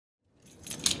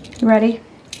You ready?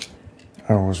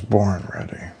 I was born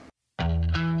ready.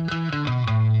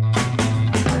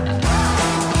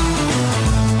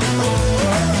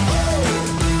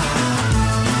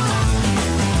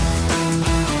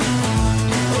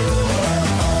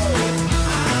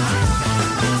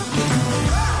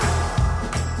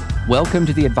 Welcome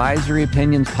to the Advisory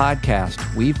Opinions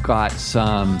Podcast. We've got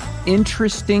some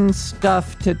interesting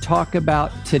stuff to talk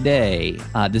about today.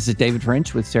 This is David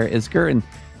French with Sarah Isgur, and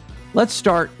let's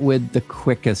start with the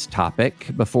quickest topic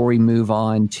before we move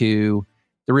on to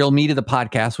the real meat of the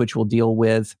podcast, which will deal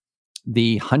with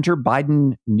the Hunter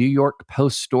Biden New York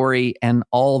Post story and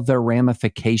all the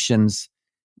ramifications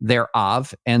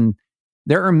thereof. And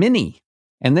there are many.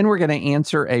 And then we're going to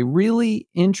answer a really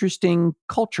interesting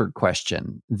culture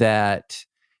question that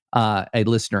a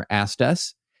listener asked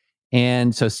us.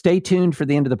 And so stay tuned for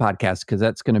the end of the podcast because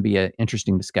that's going to be an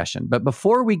interesting discussion. But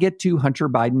before we get to Hunter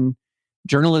Biden,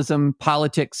 journalism,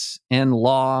 politics, and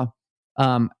law,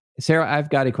 Sarah, I've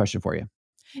got a question for you.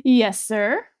 Yes,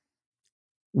 sir.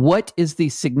 What is the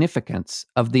significance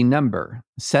of the number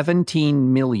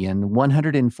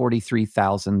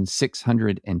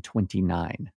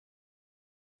 17,143,629?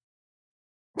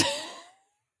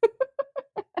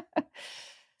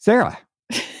 Sarah.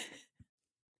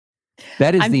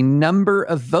 That is the number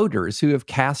of voters who have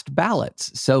cast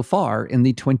ballots so far in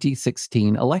the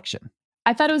 2016 election.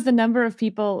 I thought it was the number of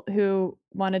people who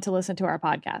wanted to listen to our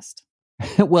podcast.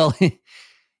 Well,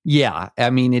 yeah,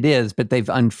 I mean, it is, but they've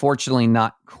unfortunately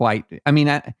not quite. I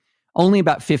mean, only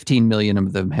about 15 million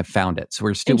of them have found it. So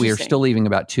we are still leaving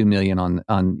about 2 million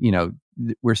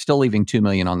we're still leaving 2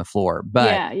 million on the floor.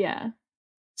 But yeah.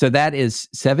 So that is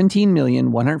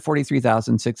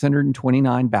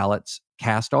 17,143,629 ballots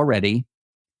cast already.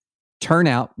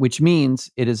 Turnout, which means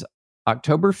it is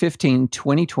October 15,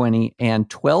 2020, and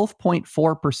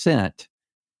 12.4%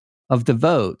 of the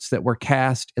votes that were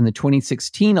cast in the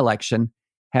 2016 election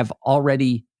have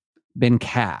already been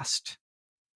cast.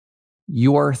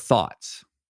 Your thoughts?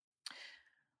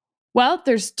 Well,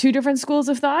 there's two different schools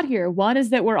of thought here. One is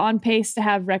that we're on pace to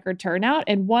have record turnout,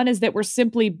 and one is that we're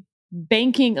simply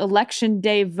banking election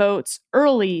day votes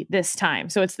early this time.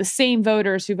 So it's the same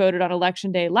voters who voted on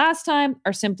election day last time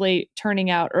are simply turning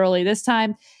out early this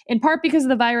time, in part because of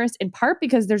the virus, in part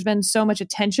because there's been so much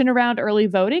attention around early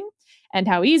voting and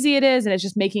how easy it is, and it's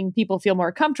just making people feel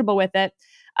more comfortable with it.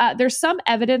 There's some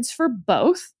evidence for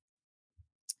both.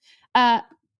 It's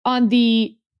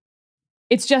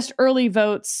just early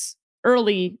votes,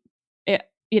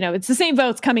 it's the same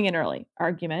votes coming in early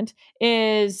argument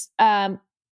is,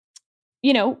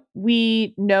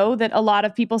 we know that a lot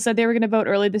of people said they were going to vote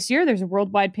early this year. There's a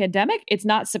worldwide pandemic. It's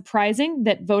not surprising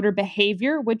that voter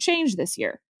behavior would change this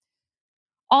year.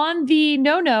 On the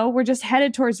no, we're just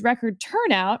headed towards record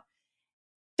turnout.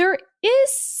 There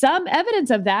is some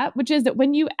evidence of that, which is that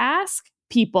when you ask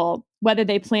people whether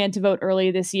they plan to vote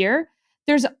early this year,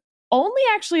 there's only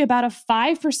actually about a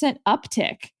 5%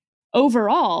 uptick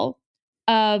overall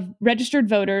of registered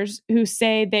voters who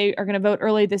say they are going to vote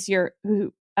early this year,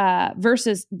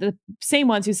 versus the same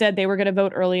ones who said they were going to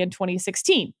vote early in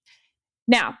 2016.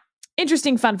 Now,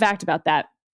 interesting fun fact about that.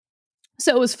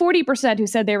 So it was 40% who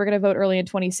said they were going to vote early in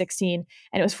 2016,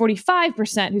 and it was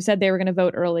 45% who said they were going to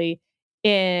vote early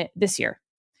this year.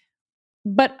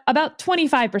 But about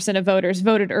 25% of voters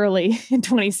voted early in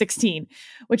 2016,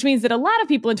 which means that a lot of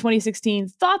people in 2016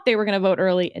 thought they were going to vote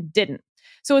early and didn't.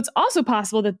 So it's also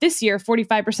possible that this year,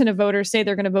 45% of voters say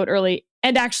they're going to vote early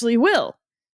and actually will.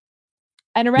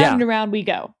 And around and around we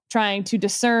go, trying to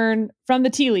discern from the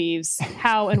tea leaves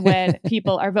how and when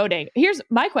people are voting. Here's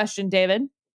my question, David.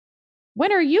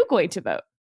 When are you going to vote?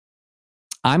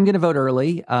 I'm going to vote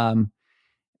early,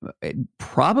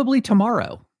 probably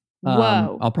tomorrow.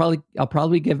 Whoa! I'll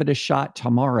probably give it a shot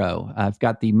tomorrow. I've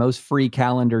got the most free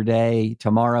calendar day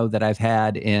tomorrow that I've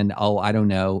had in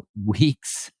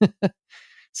weeks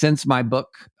since my book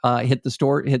hit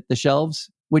the shelves.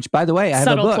 Which, by the way, I have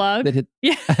Subtle a book plug.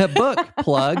 a book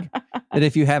plug that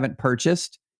if you haven't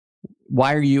purchased,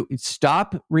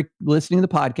 stop listening to the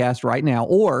podcast right now,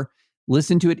 or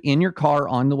listen to it in your car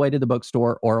on the way to the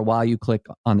bookstore, or while you click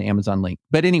on the Amazon link.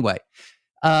 But anyway,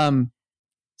 tomorrow's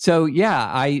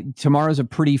a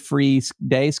pretty free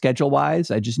day schedule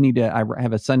wise. I just I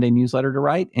have a Sunday newsletter to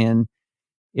write, and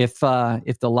if the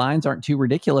lines aren't too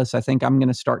ridiculous, I think I'm going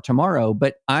to start tomorrow.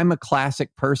 But I'm a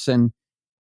classic person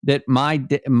that my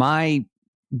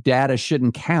data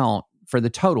shouldn't count for the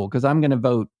total because I'm going to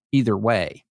vote either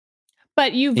way.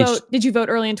 But did you vote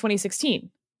early in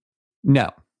 2016? No.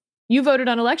 You voted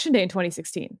on election day in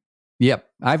 2016. Yep.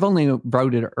 I've only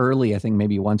voted early, I think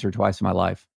maybe once or twice in my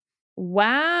life.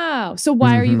 Wow. So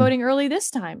why are you voting early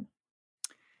this time?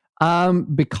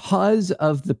 Because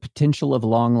of the potential of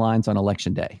long lines on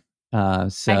election day. I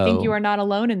think you are not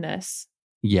alone in this.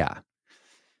 Yeah.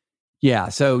 Yeah.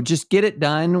 So just get it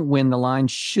done when the line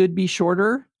should be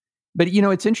shorter. But,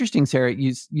 it's interesting, Sarah,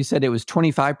 you said it was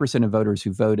 25% of voters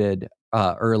who voted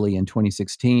early in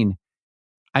 2016.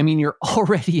 I mean, you're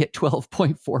already at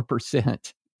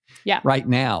 12.4%. Yeah. Right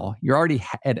now. You're already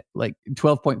at like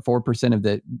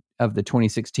 12.4% of the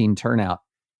 2016 turnout.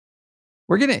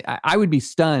 I would be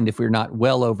stunned if we're not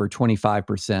well over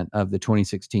 25% of the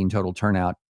 2016 total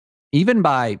turnout, even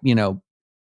by,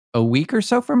 a week or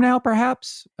so from now,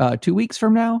 perhaps 2 weeks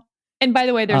from now. And by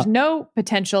the way, there's no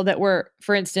potential that we're,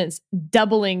 for instance,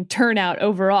 doubling turnout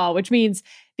overall, which means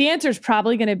the answer is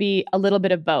probably going to be a little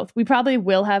bit of both. We probably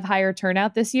will have higher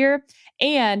turnout this year,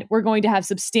 and we're going to have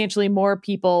substantially more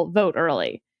people vote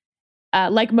early.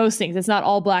 Like most things, it's not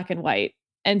all black and white.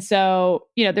 And so,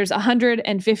 there's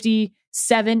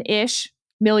 157-ish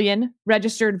million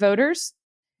registered voters.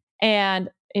 And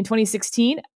in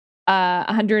 2016,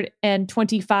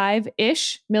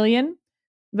 125-ish million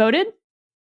voted.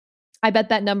 I bet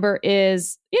that number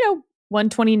is,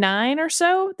 129 or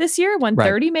so this year,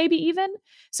 130 maybe even.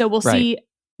 So we'll see.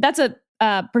 That's a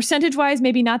percentage-wise,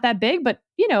 maybe not that big, but,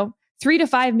 3 to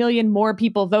 5 million more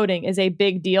people voting is a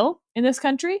big deal in this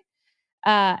country.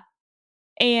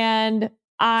 And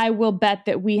I will bet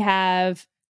that we have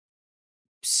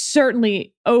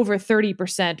certainly over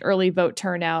 30% early vote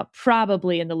turnout,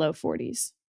 probably in the low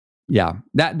 40s. Yeah,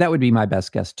 that would be my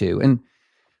best guess too. And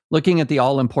looking at the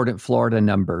all-important Florida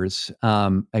numbers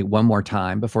one more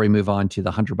time before we move on to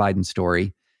the Hunter Biden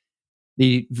story,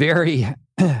 the very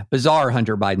bizarre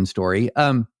Hunter Biden story.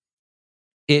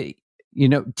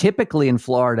 Typically in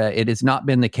Florida, it has not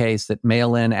been the case that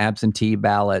mail-in absentee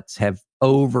ballots have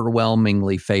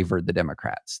overwhelmingly favored the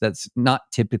Democrats. That's not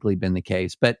typically been the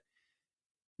case. But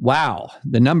wow,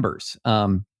 the numbers.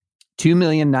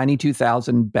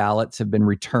 2,092,000 ballots have been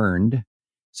returned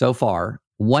so far.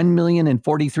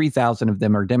 1,043,000 of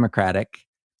them are Democratic.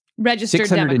 Registered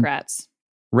Democrats.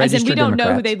 As in, we don't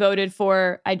know who they voted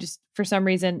for. For some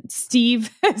reason, Steve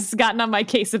has gotten on my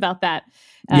case about that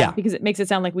because it makes it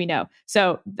sound like we know.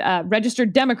 So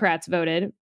registered Democrats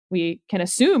voted. We can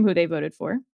assume who they voted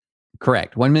for.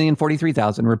 Correct.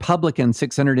 1,043,000. Republicans,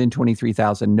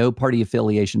 623,000. No party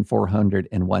affiliation,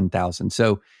 401,000.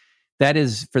 So that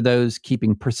is for those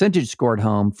keeping percentage score at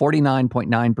home,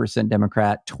 49.9%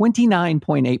 Democrat,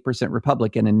 29.8%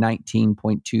 Republican, and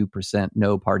 19.2%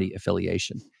 no party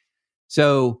affiliation.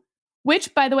 So,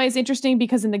 which, by the way, is interesting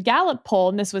because in the Gallup poll,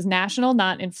 and this was national,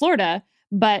 not in Florida,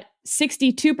 but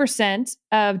 62%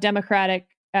 of Democratic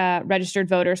registered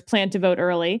voters plan to vote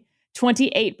early.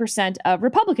 28% of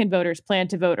Republican voters plan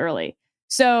to vote early.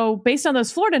 So based on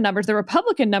those Florida numbers, the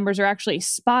Republican numbers are actually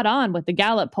spot on with the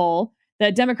Gallup poll.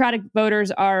 The Democratic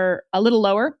voters are a little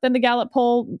lower than the Gallup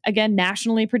poll, again,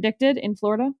 nationally predicted in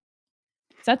Florida.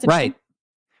 So that's interesting. Right.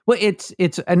 Well, it's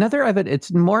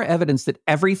more evidence that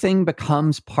everything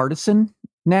becomes partisan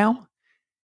now,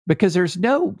 because there's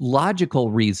no logical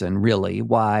reason really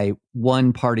why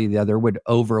one party or the other would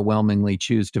overwhelmingly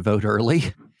choose to vote early.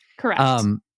 Correct.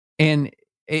 And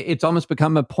it's almost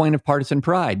become a point of partisan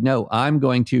pride. No, I'm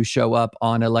going to show up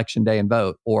on election day and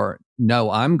vote, or no,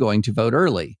 I'm going to vote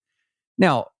early.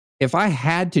 Now, if I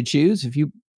had to choose, if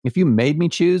you made me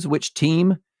choose which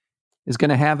team is going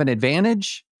to have an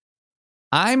advantage,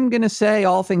 I'm going to say,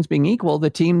 all things being equal,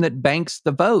 the team that banks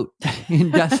the vote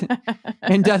and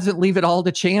doesn't leave it all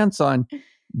to chance on,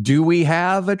 do we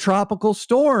have a tropical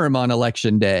storm on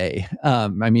election day?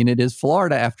 It is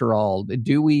Florida after all.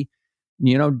 Do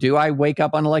I wake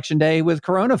up on election day with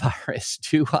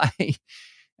coronavirus?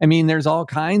 There's all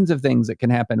kinds of things that can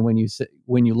happen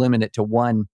when you limit it to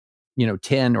one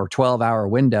 10 or 12 hour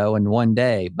window in one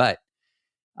day. But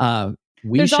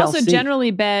there's also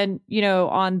generally been,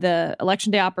 on the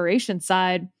election day operations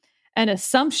side, an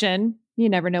assumption, you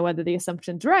never know whether the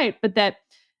assumption's right, but that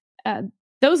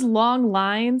those long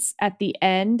lines at the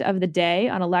end of the day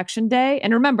on election day,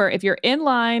 and remember, if you're in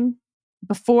line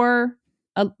before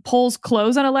polls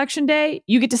close on election day,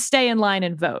 you get to stay in line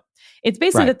and vote. It's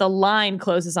basically that the line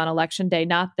closes on election day,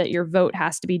 not that your vote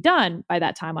has to be done by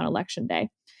that time on election day.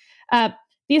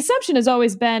 The assumption has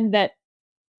always been that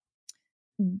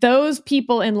those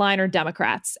people in line are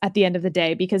Democrats at the end of the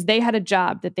day because they had a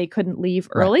job that they couldn't leave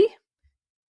early,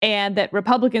 and that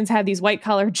Republicans have these white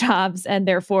collar jobs and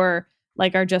therefore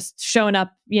are just showing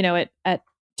up, at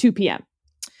 2 p.m.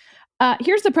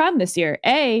 Here's the problem this year.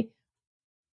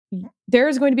 There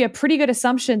is going to be a pretty good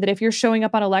assumption that if you're showing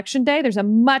up on election day, there's a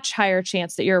much higher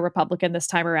chance that you're a Republican this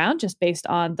time around, just based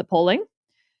on the polling.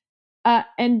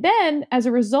 And then as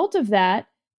a result of that,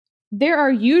 there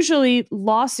are usually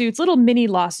lawsuits, little mini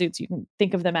lawsuits, you can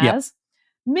think of them as,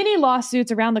 mini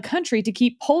lawsuits around the country to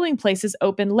keep polling places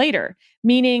open later,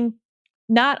 meaning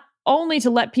not only to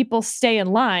let people stay in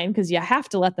line, because you have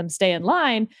to let them stay in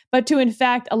line, but to in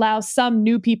fact allow some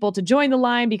new people to join the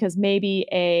line because maybe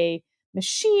a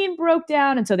machine broke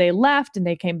down and so they left and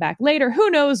they came back later. Who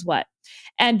knows what?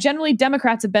 And generally,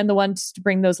 Democrats have been the ones to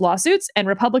bring those lawsuits, and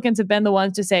Republicans have been the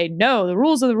ones to say, no, the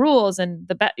rules are the rules, and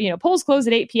polls close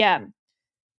at 8 p.m.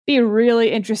 Be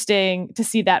really interesting to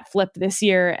see that flip this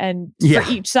year, and for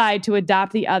each side to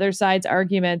adopt the other side's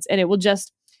arguments. And it will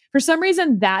just, for some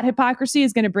reason, that hypocrisy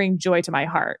is going to bring joy to my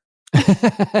heart.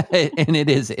 And it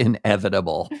is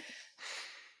inevitable.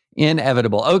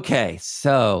 Inevitable. Okay,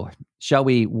 so shall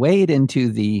we wade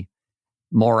into the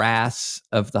morass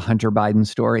of the Hunter Biden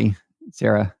story,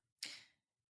 Sarah?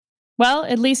 Well,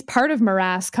 at least part of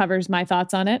morass covers my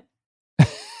thoughts on it.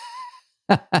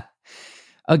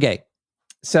 Okay,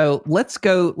 so let's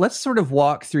sort of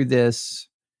walk through this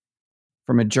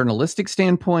from a journalistic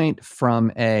standpoint,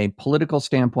 from a political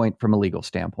standpoint, from a legal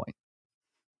standpoint.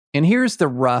 And here's sort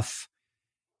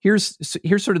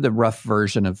of the rough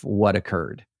version of what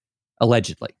occurred.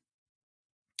 Allegedly,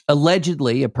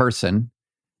 a person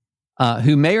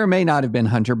who may or may not have been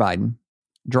Hunter Biden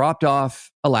dropped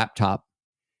off a laptop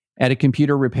at a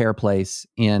computer repair place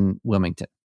in Wilmington.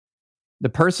 The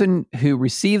person who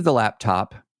received the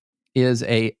laptop is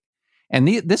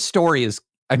this story is,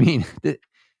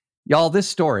 y'all, this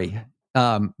story,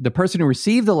 the person who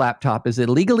received the laptop is a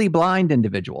legally blind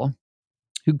individual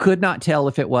who could not tell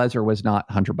if it was or was not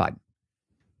Hunter Biden.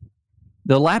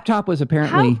 The laptop was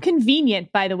apparently... How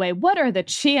convenient, by the way. What are the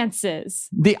chances?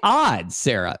 The odds,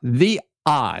 Sarah. The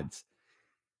odds.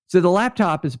 So the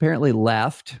laptop is apparently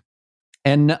left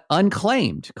and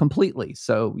unclaimed completely.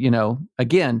 So,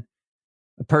 again,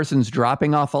 a person's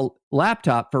dropping off a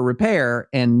laptop for repair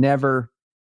and never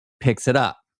picks it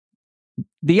up.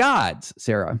 The odds,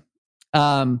 Sarah.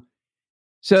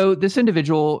 So this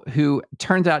individual, who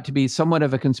turns out to be somewhat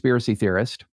of a conspiracy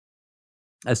theorist,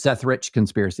 a Seth Rich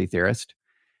conspiracy theorist,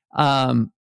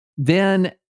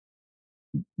 then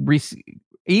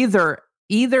either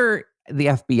the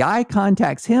FBI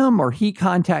contacts him or he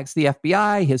contacts the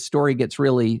FBI. His story gets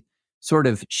really sort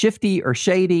of shifty or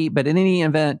shady, but in any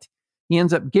event, he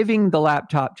ends up giving the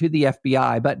laptop to the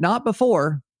FBI, but not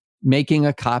before making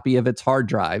a copy of its hard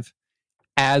drive,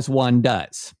 as one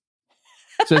does.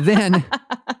 So then...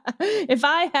 If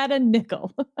I had a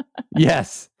nickel.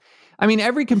 Yes. I mean,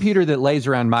 every computer that lays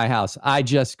around my house, I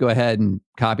just go ahead and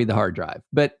copy the hard drive.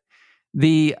 But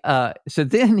so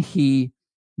then he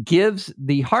gives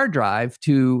the hard drive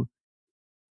to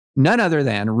none other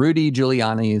than Rudy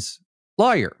Giuliani's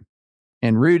lawyer.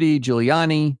 And Rudy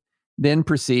Giuliani then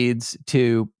proceeds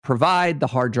to provide the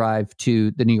hard drive to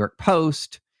the New York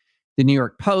Post. The New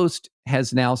York Post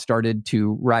has now started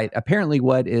to write apparently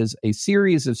what is a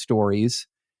series of stories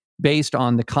based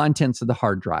on the contents of the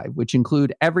hard drive, which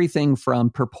include everything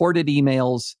from purported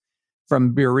emails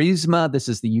from Burisma. This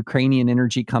is the Ukrainian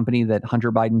energy company that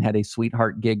Hunter Biden had a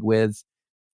sweetheart gig with,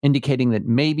 indicating that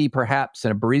maybe perhaps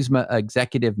a Burisma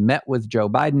executive met with Joe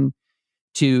Biden,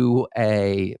 to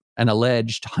an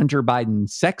alleged Hunter Biden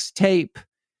sex tape,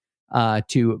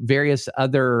 to various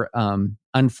other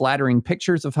unflattering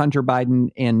pictures of Hunter Biden,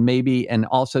 and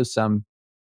also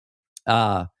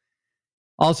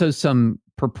some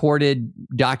purported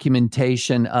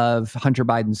documentation of Hunter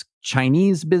Biden's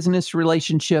Chinese business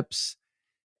relationships,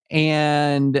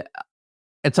 and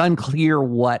it's unclear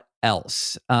what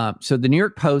else. So the New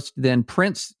York Post then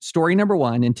prints story number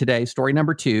 1, and today story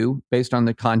number 2, based on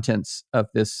the contents of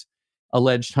this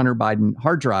alleged Hunter Biden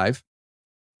hard drive.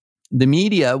 The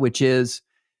media, which is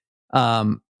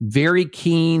very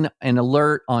keen and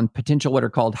alert on potential what are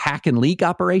called hack and leak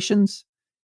operations,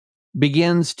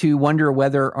 begins to wonder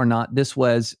whether or not this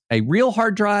was a real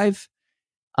hard drive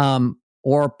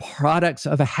or products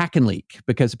of a hack and leak,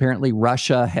 because apparently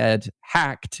Russia had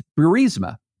hacked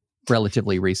Burisma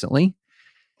relatively recently.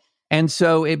 And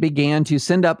so it began to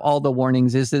send up all the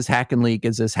warnings. Is this hack and leak?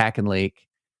 Is this hack and leak?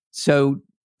 So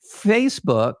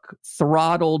Facebook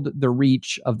throttled the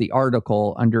reach of the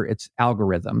article under its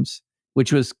algorithms,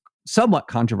 which was somewhat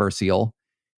controversial.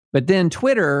 But then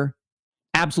Twitter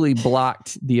absolutely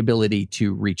blocked the ability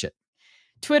to reach it.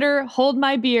 Twitter, hold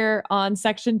my beer on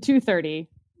Section 230.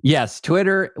 Yes,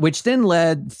 Twitter, which then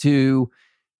led to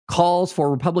calls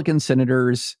for Republican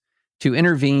senators to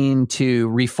intervene to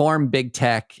reform big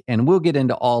tech. And we'll get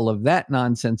into all of that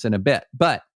nonsense in a bit.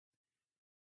 But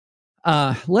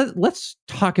let's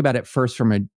talk about it first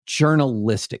from a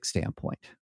journalistic standpoint.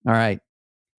 All right,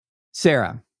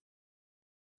 Sarah,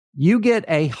 You get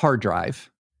a hard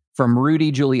drive from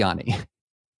Rudy Giuliani,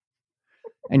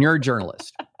 and you're a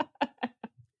journalist.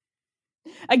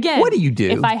 Again, what do you do?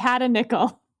 If I had a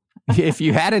nickel. If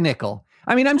you had a nickel.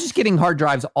 I mean, I'm just getting hard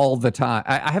drives all the time.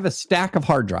 I have a stack of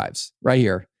hard drives right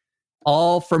here,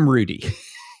 all from Rudy.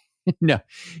 No,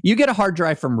 you get a hard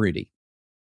drive from Rudy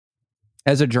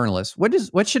as a journalist.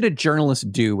 What should a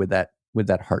journalist do with that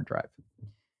hard drive?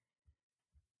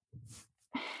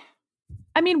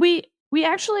 I mean, we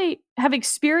actually have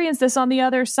experienced this on the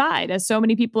other side, as so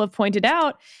many people have pointed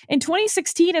out. In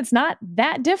 2016, it's not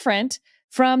that different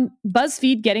from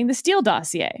BuzzFeed getting the Steele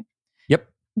dossier. Yep.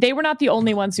 They were not the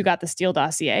only ones who got the Steele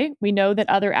dossier. We know that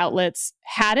other outlets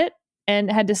had it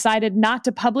and had decided not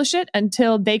to publish it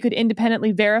until they could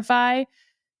independently verify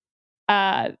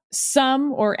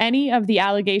some or any of the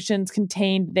allegations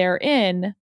contained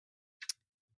therein.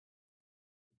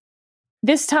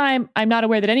 This time, I'm not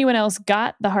aware that anyone else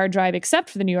got the hard drive except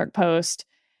for the New York Post.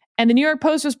 And the New York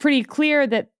Post was pretty clear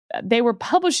that they were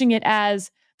publishing it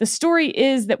as the story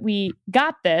is that we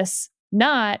got this,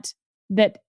 not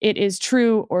that it is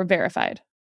true or verified.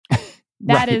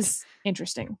 That is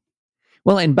interesting.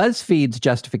 Well, and BuzzFeed's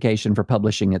justification for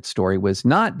publishing its story was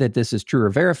not that this is true or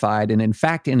verified. And in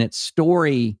fact, in its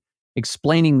story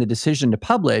explaining the decision to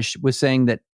publish, was saying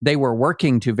that they were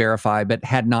working to verify but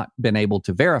had not been able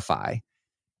to verify.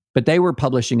 But they were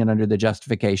publishing it under the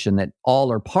justification that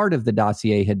all or part of the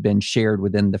dossier had been shared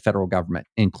within the federal government,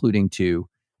 including to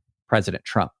President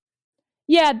Trump.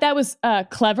 Yeah, that was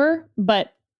clever,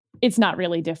 but it's not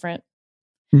really different.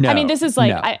 No, I mean, this is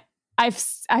like, no. I've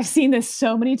seen this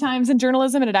so many times in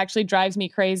journalism, and it actually drives me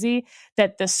crazy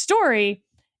that the story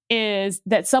is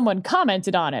that someone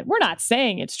commented on it. We're not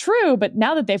saying it's true, but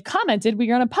now that they've commented, we're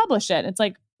going to publish it. It's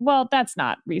like, well, that's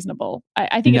not reasonable.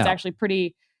 I think it's actually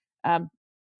pretty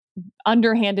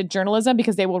underhanded journalism,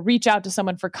 because they will reach out to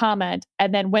someone for comment,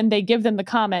 and then when they give them the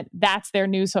comment, that's their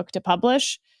news hook to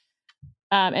publish.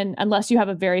 And unless you have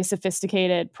a very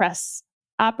sophisticated press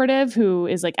operative who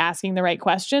is like asking the right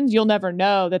questions, you'll never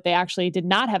know that they actually did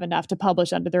not have enough to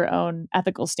publish under their own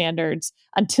ethical standards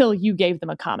until you gave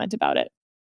them a comment about it.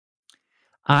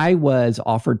 I was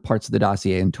offered parts of the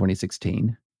dossier in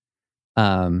 2016.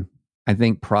 I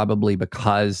think probably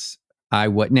because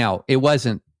it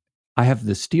wasn't, I have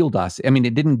the Steele dossier. I mean,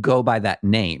 it didn't go by that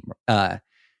name.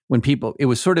 When people, it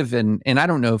was sort of and I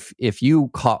don't know if you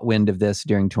caught wind of this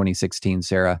during 2016,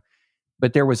 Sarah,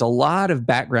 but there was a lot of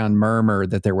background murmur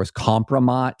that there was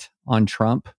compromat on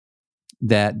Trump,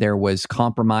 that there was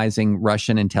compromising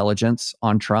Russian intelligence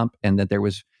on Trump, and that there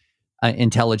was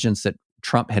intelligence that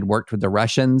Trump had worked with the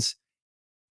Russians.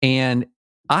 And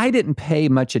I didn't pay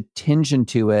much attention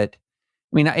to it.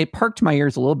 I mean, it perked my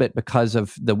ears a little bit because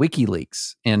of the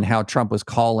WikiLeaks and how Trump was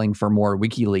calling for more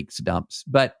WikiLeaks dumps.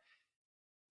 But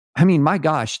I mean, my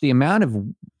gosh, the amount of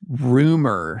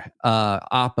rumor,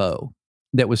 oppo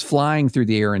that was flying through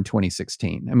the air in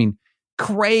 2016. I mean,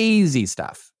 crazy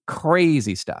stuff.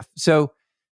 So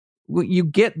you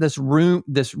get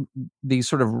these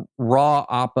sort of raw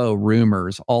oppo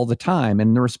rumors all the time.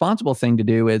 And the responsible thing to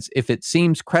do is, if it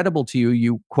seems credible to you,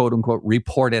 you quote unquote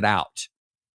report it out.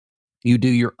 You do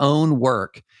your own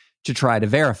work to try to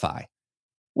verify.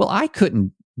 Well, I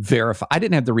couldn't verify. I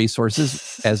didn't have the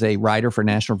resources as a writer for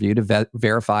National Review to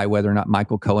verify whether or not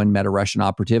Michael Cohen met a Russian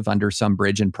operative under some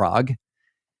bridge in Prague.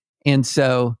 And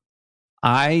so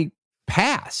I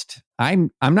passed.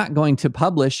 I'm not going to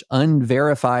publish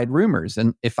unverified rumors.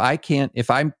 And if I can't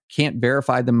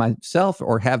verify them myself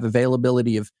or have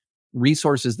availability of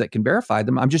resources that can verify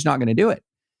them, I'm just not going to do it.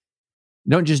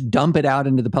 Don't just dump it out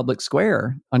into the public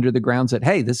square under the grounds that,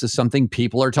 hey, this is something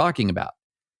people are talking about.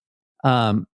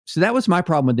 So that was my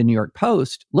problem with the New York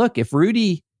Post. Look, if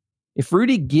Rudy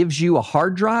gives you a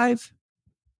hard drive,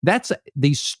 that's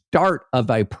the start of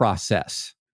a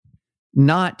process,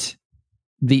 not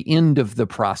the end of the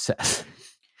process.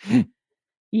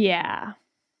 Yeah.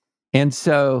 And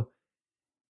so,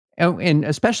 and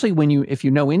especially if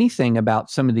you know anything about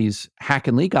some of these hack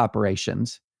and leak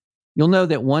operations, you'll know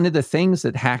that one of the things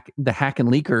that the hack and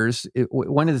leakers,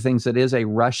 one of the things that is a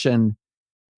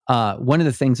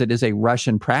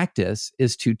Russian practice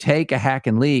is to take a hack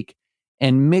and leak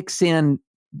and mix in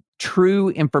true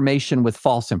information with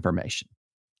false information.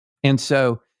 And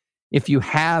so if you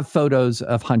have photos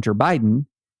of Hunter Biden,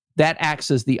 that acts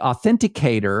as the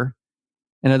authenticator.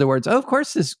 In other words, of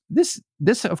course his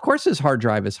hard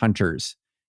drive is Hunter's.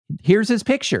 Here's his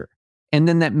picture. And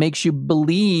then that makes you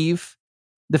believe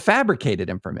the fabricated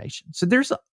information. So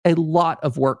there's a lot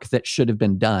of work that should have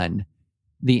been done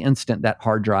the instant that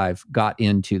hard drive got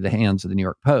into the hands of the New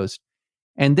York Post.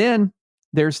 And then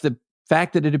there's the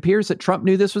fact that it appears that Trump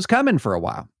knew this was coming for a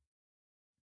while,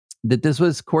 that this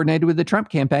was coordinated with the Trump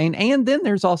campaign. And then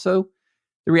there's also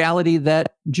the reality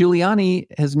that Giuliani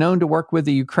has known to work with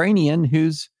a Ukrainian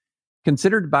who's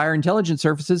considered by our intelligence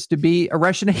services to be a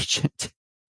Russian agent.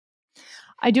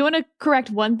 I do want to correct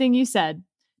one thing you said.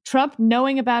 Trump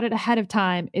knowing about it ahead of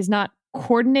time is not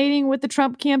coordinating with the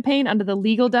Trump campaign under the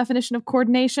legal definition of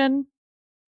coordination.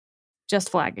 Just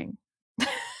flagging.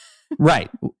 Right.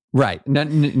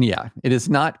 Yeah. It is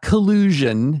not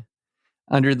collusion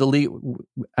under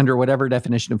under whatever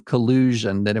definition of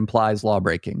collusion that implies law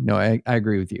breaking. No, I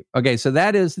agree with you. Okay, so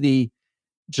that is the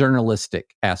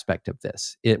journalistic aspect of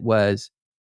this. It was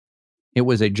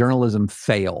a journalism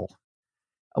fail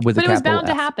with a capital F. But it was bound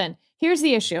to happen. Here's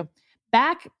the issue.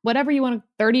 Back, whatever you want,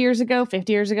 30 years ago,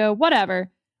 50 years ago, whatever,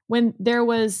 when there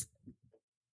was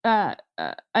a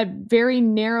very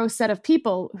narrow set of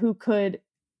people who could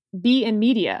be in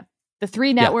media, the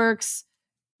three networks,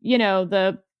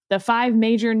 the 5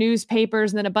 major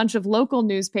newspapers and then a bunch of local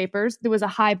newspapers, there was a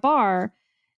high bar.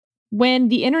 When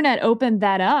the internet opened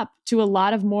that up to a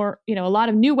lot of more, a lot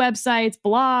of new websites,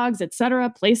 blogs, etc.,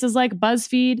 places like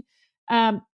BuzzFeed,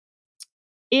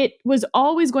 it was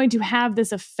always going to have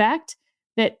this effect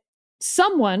that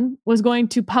someone was going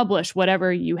to publish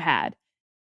whatever you had.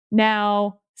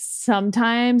 Now,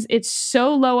 sometimes it's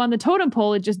so low on the totem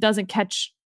pole, it just doesn't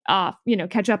catch up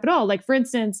at all. Like, for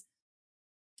instance,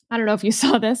 I don't know if you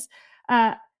saw this.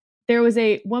 There was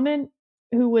a woman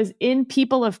who was in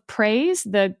People of Praise,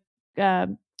 the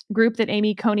group that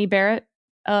Amy Coney Barrett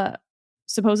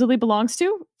supposedly belongs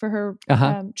to for her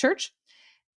church.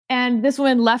 And this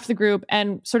woman left the group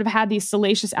and sort of had these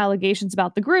salacious allegations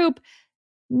about the group.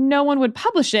 No one would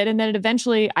publish it. And then it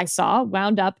eventually, I saw,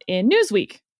 wound up in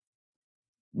Newsweek.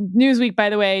 Newsweek, by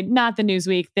the way, not the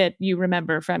Newsweek that you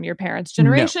remember from your parents'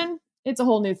 generation. No. It's a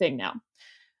whole new thing now.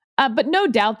 But no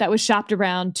doubt that was shopped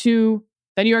around to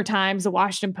the New York Times, the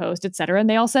Washington Post, et cetera, and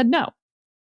they all said no.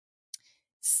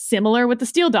 Similar with the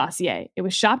Steele dossier. It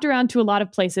was shopped around to a lot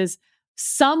of places.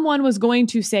 Someone was going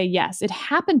to say yes. It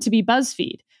happened to be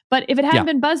BuzzFeed. But if it hadn't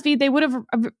been BuzzFeed, they would have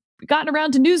gotten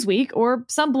around to Newsweek or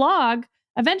some blog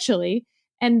eventually.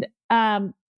 And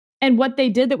what they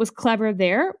did that was clever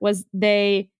there was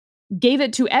they gave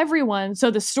it to everyone.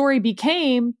 So the story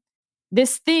became,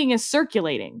 this thing is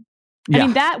circulating. I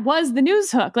mean, that was the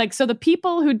news hook. Like, so the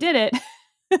people who did it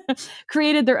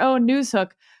created their own news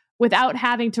hook without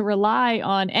having to rely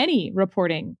on any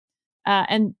reporting.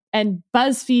 And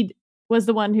BuzzFeed was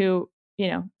the one who,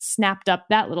 snapped up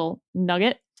that little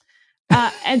nugget.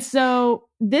 And so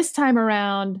this time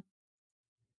around,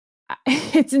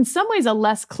 it's in some ways a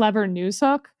less clever news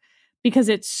hook because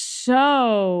it's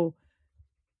looks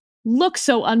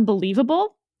so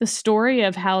unbelievable, the story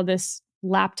of how this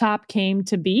laptop came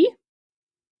to be.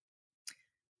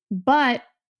 But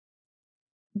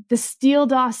the Steele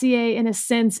dossier, in a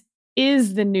sense,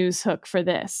 is the news hook for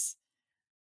this.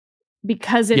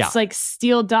 Because it's like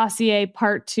Steele dossier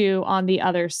part 2 on the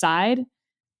other side.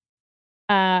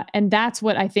 And that's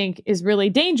what I think is really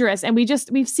dangerous. And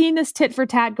we've seen this tit for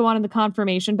tat go on in the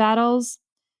confirmation battles.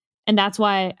 And that's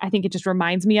why I think it just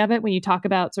reminds me of it when you talk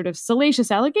about sort of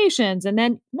salacious allegations and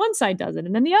then one side does it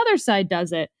and then the other side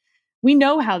does it. We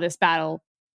know how this battle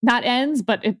not ends,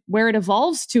 but where it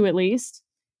evolves to at least.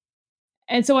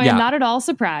 And so I am not at all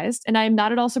surprised. And I am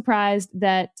not at all surprised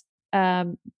that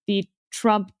the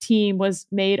Trump team was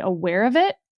made aware of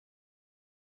it,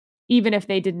 even if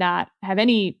they did not have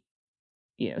any,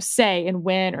 say in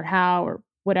when or how or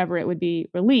whatever it would be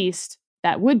released.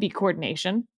 That would be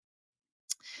coordination.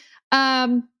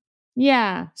 So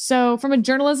from a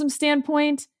journalism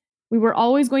standpoint, we were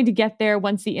always going to get there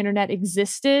once the internet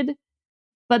existed.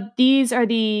 But these are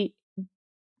the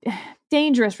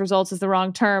dangerous results is the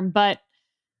wrong term, but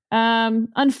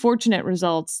unfortunate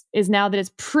results is now that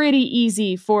it's pretty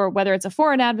easy for whether it's a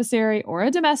foreign adversary or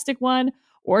a domestic one,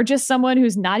 or just someone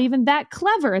who's not even that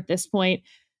clever at this point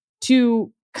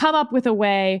to come up with a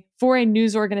way for a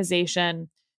news organization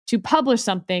to publish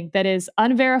something that is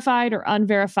unverified or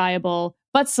unverifiable,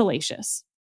 but salacious.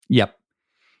 Yep.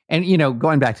 And,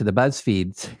 going back to the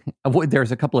BuzzFeeds,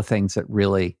 there's a couple of things that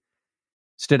really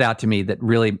stood out to me that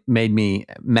really made me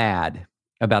mad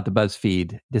about the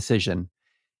BuzzFeed decision.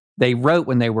 They wrote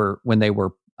when they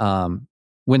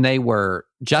were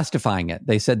justifying it,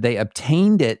 they said they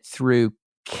obtained it through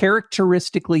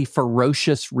characteristically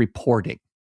ferocious reporting.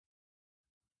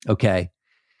 Okay.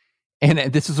 And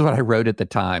this is what I wrote at the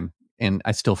time, and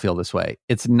I still feel this way.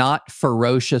 It's not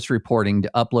ferocious reporting to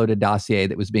upload a dossier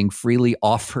that was being freely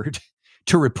offered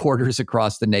to reporters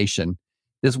across the nation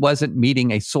This wasn't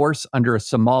meeting a source under a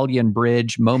Somalian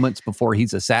bridge moments before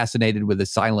he's assassinated with a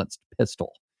silenced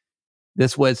pistol.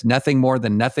 This was nothing more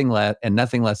than nothing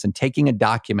less than taking a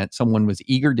document someone was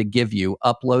eager to give you,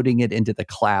 uploading it into the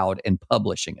cloud, and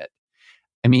publishing it.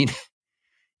 I mean,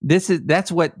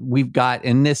 that's what we've got,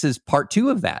 and this is part 2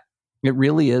 of that. It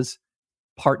really is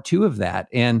part 2 of that.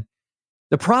 And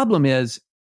the problem is,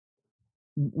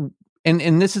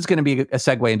 and this is going to be a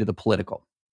segue into the political.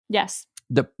 Yes.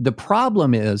 The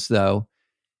problem is, though,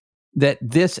 that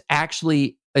this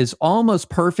actually is almost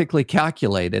perfectly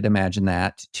calculated, imagine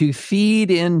that, to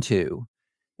feed into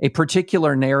a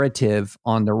particular narrative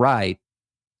on the right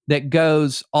that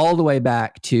goes all the way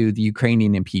back to the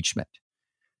Ukrainian impeachment.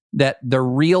 That the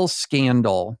real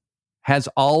scandal has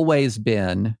always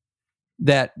been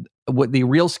that what the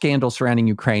real scandal surrounding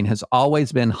Ukraine has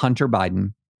always been Hunter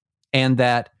Biden, and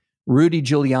that Rudy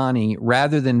Giuliani,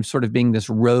 rather than sort of being this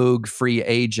rogue free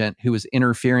agent who was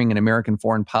interfering in American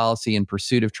foreign policy in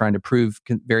pursuit of trying to prove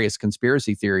various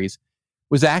conspiracy theories,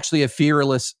 was actually a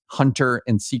fearless hunter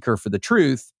and seeker for the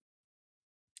truth.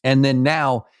 And then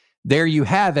now, there you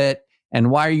have it. And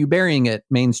why are you burying it?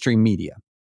 Mainstream media.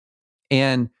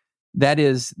 And that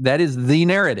is the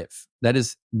narrative. That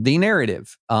is the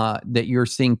narrative that you're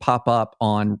seeing pop up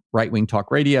on right-wing talk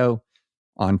radio,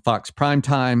 on Fox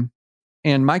Primetime.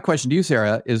 And my question to you,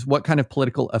 Sarah, is what kind of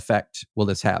political effect will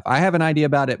this have? I have an idea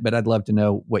about it, but I'd love to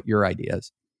know what your idea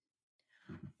is.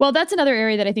 Well, that's another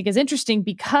area that I think is interesting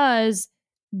because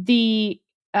the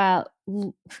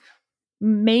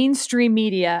mainstream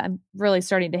media, I'm really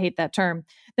starting to hate that term,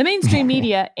 the mainstream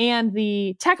media and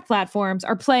the tech platforms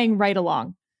are playing right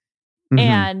along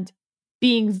and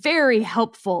being very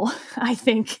helpful, I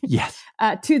think, yes,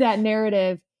 to that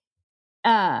narrative.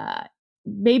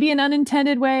 Maybe in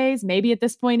unintended ways, maybe at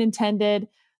this point intended.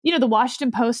 You know, the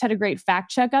Washington Post had a great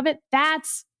fact check of it.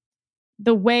 That's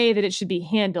the way that it should be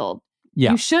handled.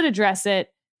 Yeah. You should address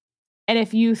it. And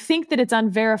if you think that it's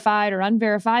unverified or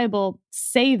unverifiable,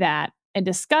 say that and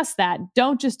discuss that.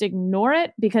 Don't just ignore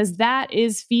it, because that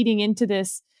is feeding into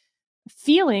this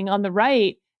feeling on the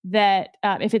right that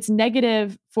if it's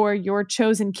negative for your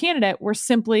chosen candidate, we're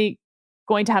simply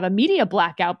going to have a media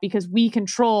blackout because we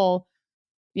control,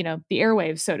 you know, the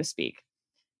airwaves, so to speak.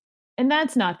 And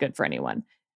that's not good for anyone.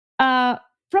 From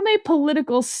a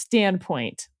political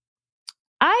standpoint,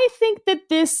 I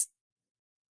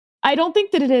don't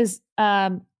think that it is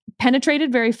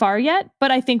penetrated very far yet, but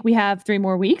I think we have 3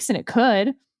 more weeks and it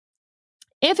could.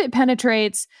 If it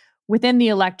penetrates within the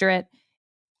electorate,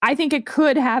 I think it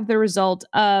could have the result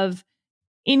of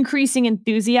increasing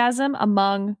enthusiasm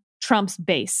among Trump's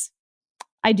base.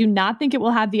 I do not think it will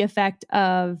have the effect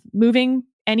of moving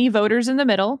any voters in the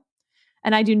middle.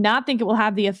 And I do not think it will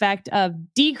have the effect of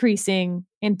decreasing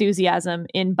enthusiasm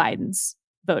in Biden's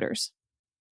voters.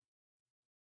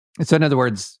 So in other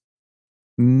words,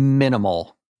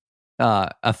 minimal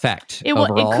effect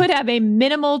overall. It could have a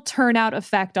minimal turnout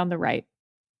effect on the right.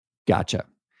 Gotcha.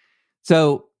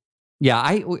 So,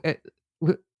 yeah,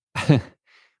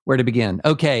 where to begin?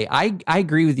 Okay, I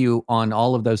agree with you on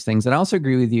all of those things. And I also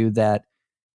agree with you that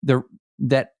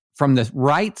from the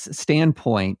right's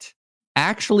standpoint,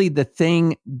 actually the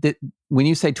thing that when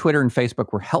you say Twitter and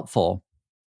Facebook were helpful,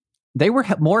 they were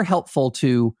more helpful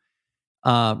to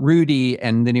Rudy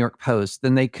and the New York Post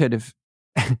than they could have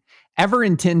ever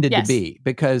intended to be,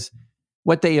 because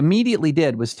what they immediately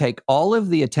did was take all of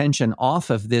the attention off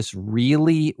of this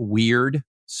really weird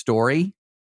story.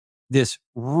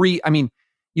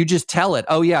 You just tell it,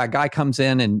 oh yeah, a guy comes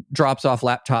in and drops off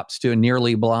laptops to a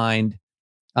nearly blind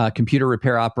computer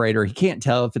repair operator. He can't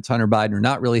tell if it's Hunter Biden or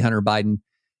not really Hunter Biden.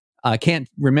 Can't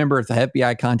remember if the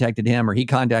FBI contacted him or he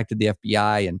contacted the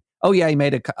FBI. And oh yeah, he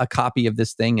made a copy of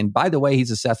this thing. And by the way,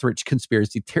 he's a Seth Rich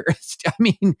conspiracy theorist. I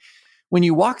mean, when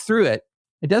you walk through it,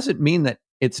 it doesn't mean that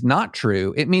it's not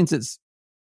true. It means it's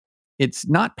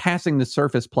not passing the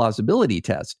surface plausibility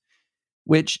test,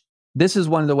 which this is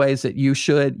one of the ways that you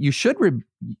should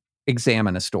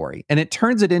examine a story. And it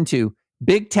turns it into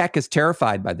big tech is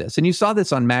terrified by this. And you saw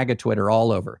this on MAGA Twitter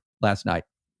all over last night.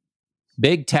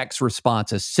 Big tech's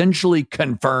response essentially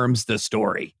confirms the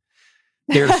story.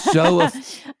 They're so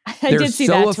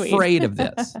afraid of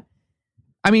this.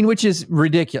 I mean, which is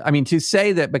ridiculous. I mean, to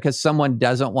say that because someone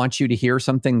doesn't want you to hear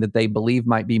something that they believe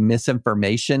might be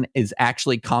misinformation is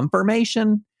actually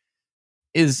confirmation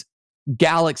is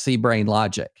galaxy brain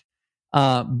logic.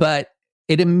 But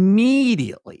it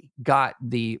immediately got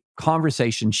the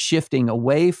conversation shifting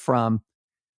away from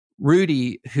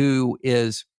Rudy, who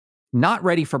is not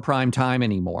ready for prime time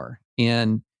anymore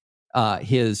in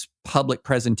his public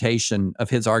presentation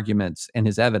of his arguments and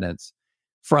his evidence,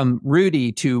 from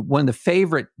Rudy to one of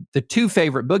the two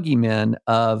favorite boogeymen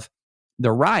of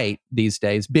the right these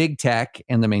days, big tech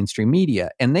and the mainstream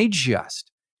media. And they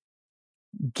just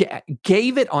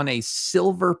gave it on a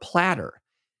silver platter.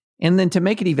 And then to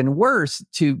make it even worse,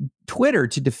 to Twitter,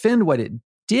 to defend what it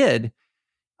did,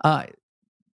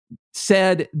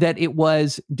 said that it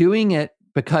was doing it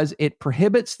because it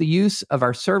prohibits the use of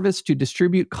our service to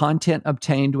distribute content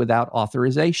obtained without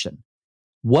authorization.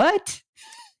 What?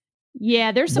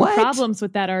 Yeah, there's some problems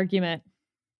with that argument.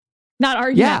 Not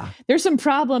argument. Yeah. There's some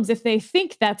problems. If they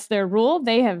think that's their rule,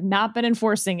 they have not been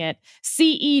enforcing it.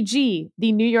 CEG,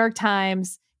 the New York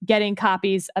Times, getting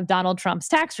copies of Donald Trump's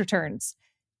tax returns.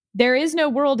 There is no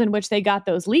world in which they got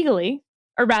those legally,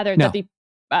 or rather that the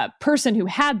person who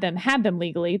had them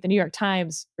legally. The New York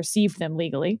Times received them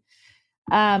legally.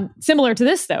 Similar to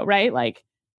this, though, right? Like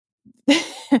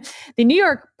the New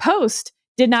York Post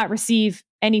did not receive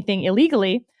anything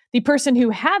illegally. The person who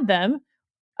had them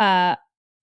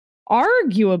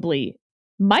arguably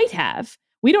might have.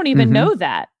 We don't even know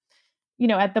that. You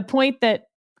know, at the point that,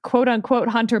 quote unquote,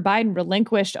 Hunter Biden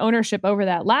relinquished ownership over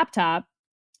that laptop,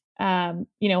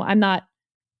 you know, I'm not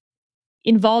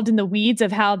involved in the weeds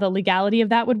of how the legality of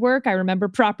that would work. I remember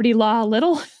property law a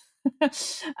little.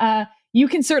 You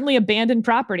can certainly abandon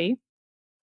property.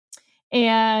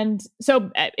 And so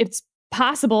it's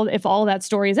possible, if all of that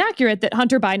story is accurate, that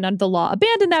Hunter Biden under the law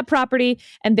abandoned that property,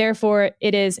 and therefore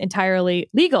it is entirely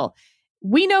legal.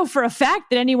 We know for a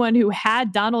fact that anyone who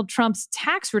had Donald Trump's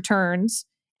tax returns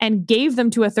and gave them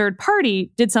to a third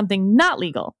party did something not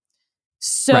legal.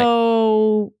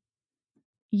 So,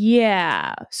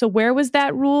 yeah. So where was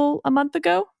that rule a month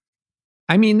ago?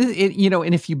 I mean,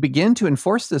 and if you begin to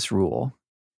enforce this rule,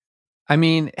 I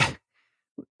mean,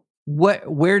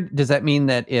 where does that mean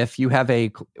that if you have a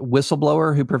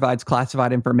whistleblower who provides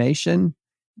classified information,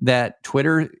 that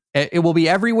Twitter, it will be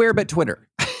everywhere but Twitter?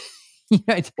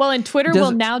 Well, and Twitter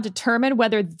will now determine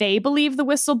whether they believe the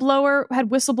whistleblower had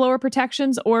whistleblower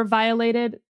protections or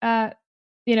violated, the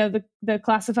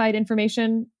classified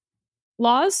information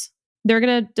laws. They're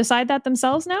going to decide that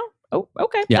themselves now. Oh,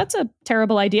 okay. Yeah. That's a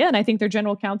terrible idea. And I think their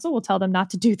general counsel will tell them not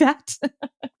to do that.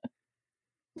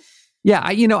 Yeah.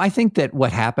 I think that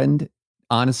what happened,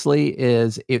 honestly,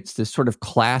 is it's this sort of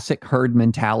classic herd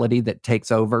mentality that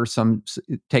takes over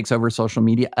social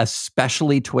media,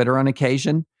 especially Twitter on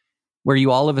occasion, where you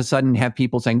all of a sudden have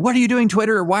people saying, "What are you doing,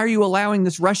 Twitter? Why are you allowing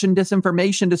this Russian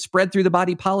disinformation to spread through the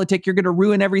body politic? You're going to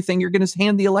ruin everything. You're going to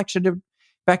hand the election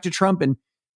back to Trump." And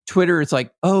Twitter is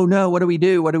like, "Oh no, what do we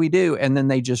do? What do we do?" And then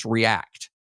they just react.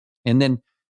 And then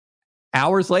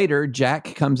hours later,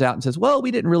 Jack comes out and says, "Well, we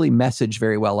didn't really message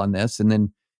very well on this." And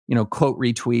then, quote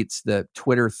retweets the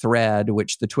Twitter thread,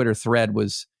 which the Twitter thread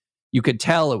was, you could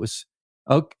tell it was,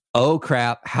 oh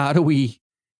crap, how do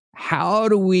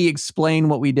we explain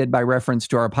what we did by reference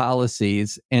to our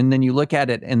policies? And then you look at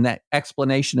it and that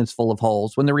explanation is full of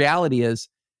holes, when the reality is,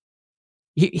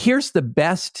 here's the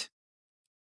best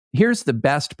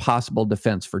possible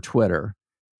defense for Twitter,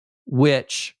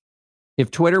 which,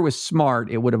 if Twitter was smart,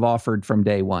 it would have offered from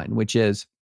day one, which is,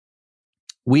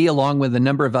 we, along with a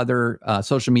number of other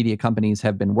social media companies,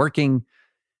 have been working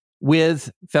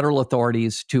with federal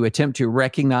authorities to attempt to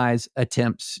recognize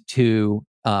attempts to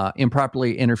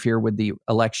improperly interfere with the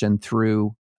election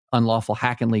through unlawful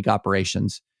hack and leak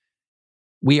operations.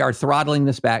 We are throttling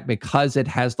this back because it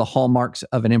has the hallmarks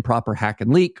of an improper hack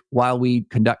and leak while we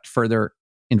conduct further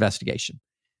investigation.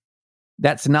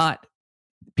 That's not,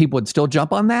 people would still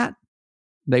jump on that.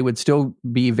 They would still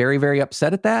be very, very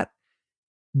upset at that.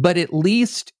 But at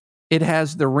least it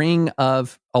has the ring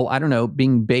of,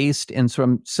 being based in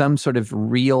some sort of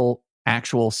real,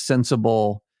 actual,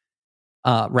 sensible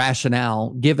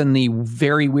rationale, given the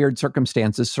very weird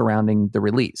circumstances surrounding the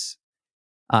release.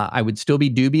 I would still be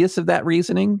dubious of that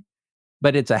reasoning,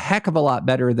 but it's a heck of a lot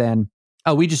better than,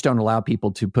 we just don't allow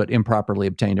people to put improperly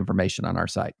obtained information on our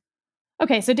site.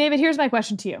 Okay, so David, here's my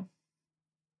question to you.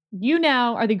 You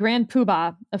now are the grand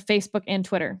poobah of Facebook and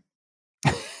Twitter.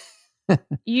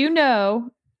 You know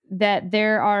that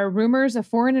there are rumors of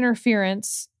foreign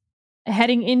interference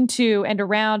heading into and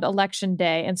around Election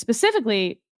Day, and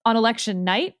specifically on election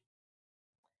night.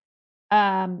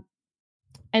 And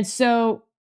so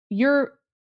you're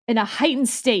in a heightened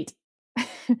state,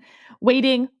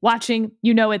 waiting, watching,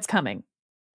 it's coming.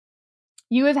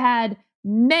 You have had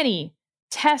many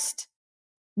test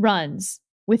runs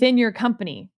within your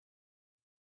company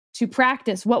to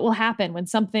practice what will happen when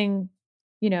something,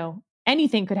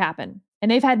 anything could happen. And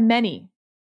they've had many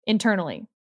internally.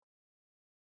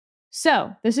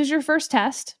 So this is your first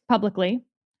test publicly.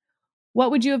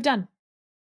 What would you have done?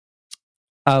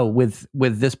 Oh, with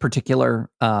this particular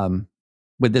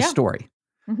with this story.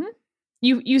 Mm-hmm.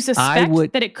 You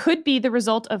suspect that it could be the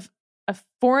result of a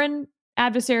foreign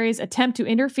adversary's attempt to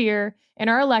interfere in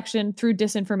our election through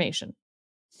disinformation.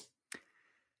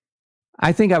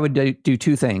 I think I would do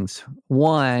two things.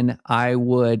 One, I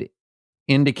would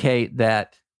indicate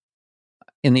that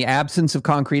in the absence of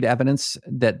concrete evidence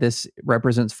that this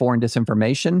represents foreign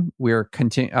disinformation, we're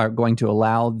going to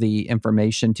allow the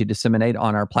information to disseminate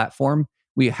on our platform.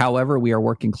 However, we are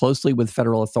working closely with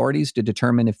federal authorities to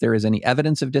determine if there is any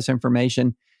evidence of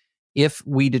disinformation. If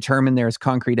we determine there is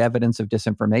concrete evidence of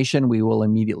disinformation, we will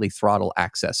immediately throttle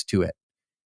access to it.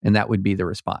 And that would be the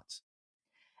response.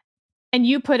 And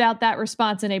you put out that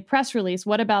response in a press release.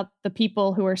 What about the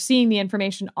people who are seeing the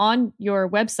information on your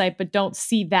website but don't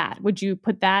see that? Would you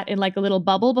put that in like a little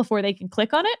bubble before they can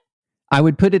click on it? I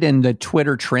would put it in the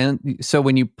Twitter trend. So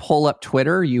when you pull up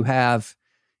Twitter, you have,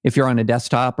 if you're on a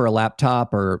desktop or a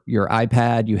laptop or your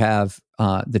iPad, you have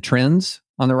the trends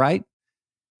on the right.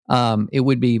 It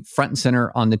would be front and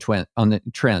center on the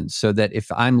trends, so that if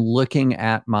I'm looking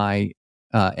at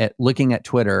looking at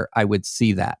Twitter, I would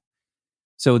see that.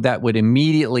 So that would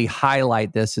immediately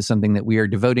highlight this as something that we are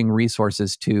devoting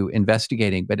resources to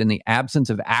investigating. But in the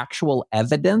absence of actual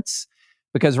evidence,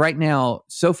 because right now,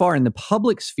 so far in the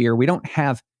public sphere, we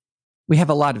have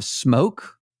a lot of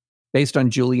smoke based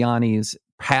on Giuliani's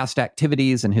past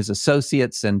activities and his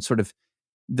associates and sort of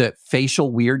the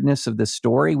facial weirdness of this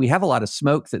story. We have a lot of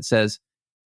smoke that says,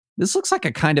 this looks like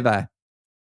a kind of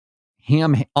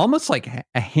almost like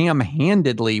a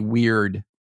ham-handedly weird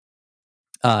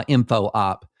info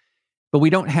op, but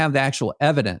we don't have the actual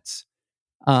evidence.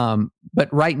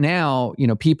 But right now,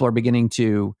 people are beginning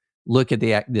to look at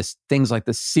this things like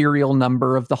the serial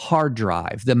number of the hard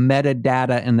drive, the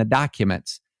metadata in the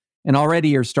documents, and already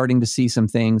you're starting to see some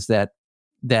things that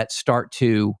start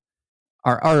to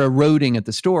are eroding at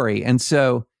the story. And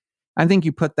so, I think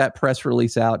you put that press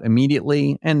release out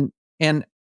immediately, and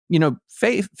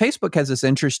Facebook has this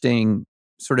interesting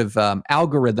sort of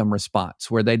algorithm response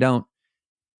where they don't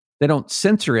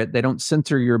censor it. They don't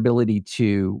censor your ability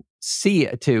to see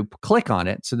it, to click on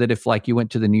it, so that if like you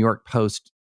went to the New York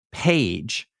Post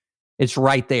page, it's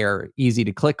right there, easy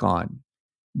to click on.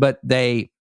 But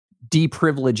they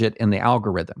deprivilege it in the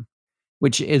algorithm,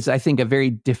 which is, I think, a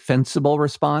very defensible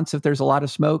response if there's a lot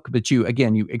of smoke. But you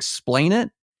explain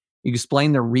it. You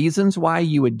explain the reasons why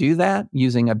you would do that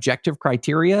using objective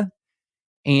criteria,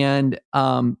 and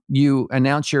you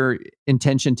announce your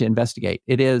intention to investigate.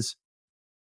 It is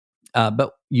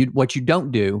but what you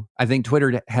don't do, I think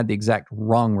Twitter had the exact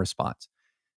wrong response.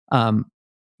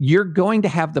 You're going to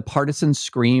have the partisans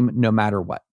scream no matter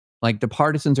what. Like the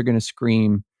partisans are going to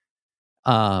scream.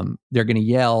 They're going to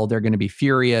yell. They're going to be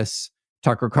furious.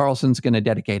 Tucker Carlson's going to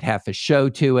dedicate half his show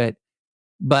to it.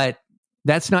 But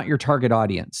that's not your target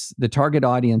audience. The target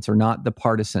audience are not the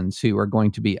partisans who are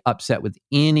going to be upset with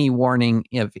any warning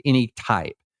of any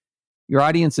type. Your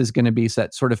audience is going to be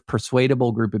that sort of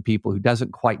persuadable group of people who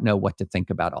doesn't quite know what to think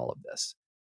about all of this.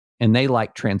 And they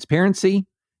like transparency,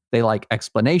 they like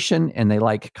explanation, and they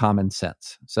like common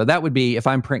sense. So that would be, if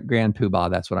I'm Print Grand Poobah,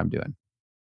 that's what I'm doing.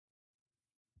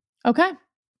 Okay.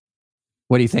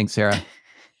 What do you think, Sarah?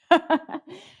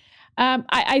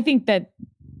 I think that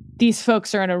these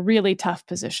folks are in a really tough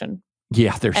position.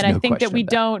 Yeah, there's no question. And I think that we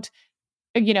don't,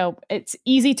 it's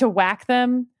easy to whack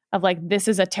them of like, this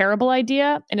is a terrible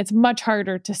idea. And it's much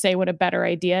harder to say what a better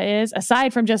idea is,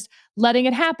 aside from just letting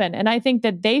it happen. And I think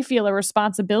that they feel a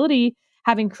responsibility,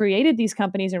 having created these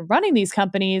companies and running these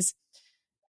companies,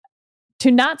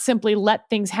 to not simply let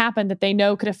things happen that they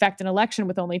know could affect an election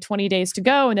with only 20 days to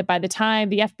go. And that by the time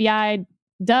the FBI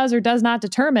does or does not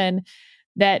determine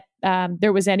that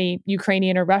there was any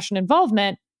Ukrainian or Russian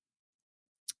involvement,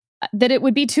 that it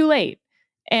would be too late.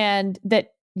 And that,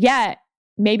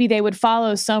 maybe they would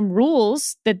follow some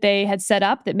rules that they had set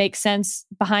up that make sense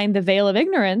behind the veil of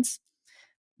ignorance,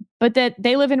 but that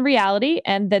they live in reality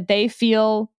and that they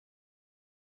feel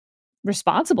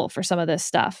responsible for some of this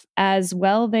stuff as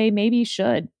well. They maybe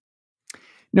should.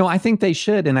 No, I think they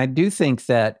should. And I do think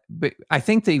that, but I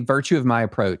think the virtue of my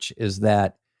approach is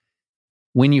that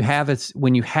when you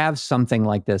have something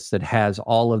like this that has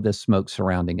all of this smoke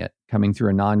surrounding it, coming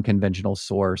through a non-conventional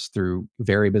source, through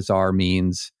very bizarre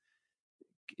means,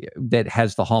 that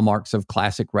has the hallmarks of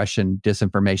classic Russian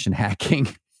disinformation hacking,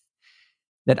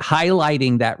 that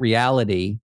highlighting that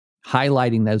reality,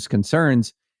 highlighting those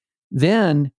concerns,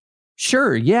 then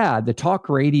sure, the talk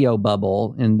radio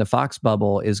bubble and the Fox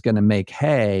bubble is going to make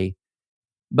hay.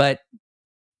 But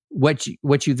what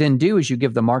you then do is you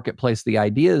give the marketplace of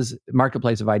ideas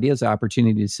the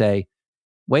opportunity to say,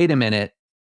 wait a minute,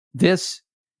 this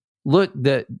look,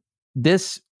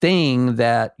 this thing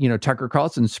that, Tucker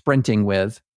Carlson's sprinting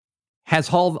with has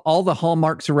all the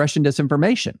hallmarks of Russian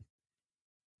disinformation.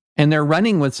 And they're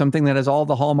running with something that has all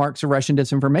the hallmarks of Russian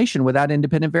disinformation without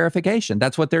independent verification.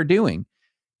 That's what they're doing.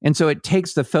 And so it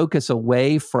takes the focus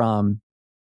away from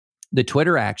the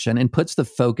Twitter action and puts the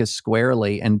focus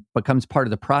squarely and becomes part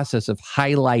of the process of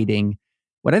highlighting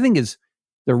what I think is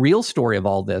the real story of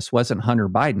all this wasn't Hunter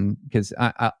Biden, because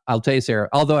I'll tell you, Sarah,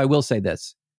 although I will say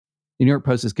this, the New York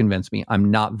Post has convinced me I'm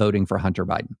not voting for Hunter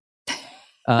Biden.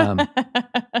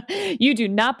 You do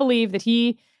not believe that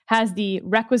he has the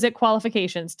requisite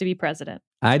qualifications to be president.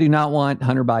 I do not want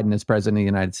Hunter Biden as president of the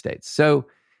United States. So,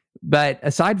 but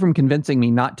aside from convincing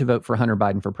me not to vote for Hunter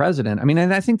Biden for president, I mean,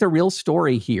 and I think the real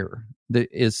story here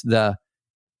is the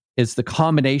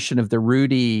combination of the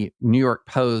Rudy New York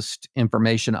Post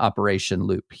information operation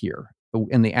loop here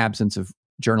in the absence of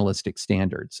journalistic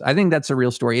standards. I think that's a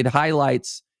real story. It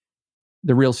highlights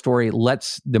the real story,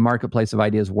 lets the marketplace of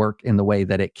ideas work in the way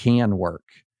that it can work.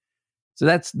 So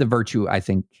that's the virtue, I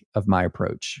think, of my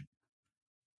approach.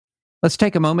 Let's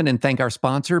take a moment and thank our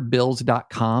sponsor,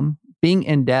 Bills.com. Being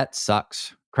in debt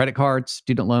sucks. Credit cards,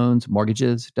 student loans,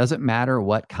 mortgages, doesn't matter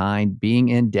what kind. Being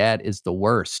in debt is the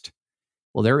worst.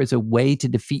 Well, there is a way to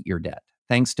defeat your debt,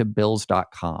 thanks to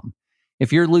Bills.com.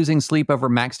 If you're losing sleep over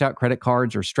maxed out credit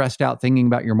cards or stressed out thinking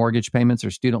about your mortgage payments or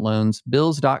student loans,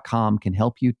 Bills.com can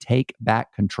help you take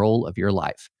back control of your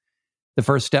life. The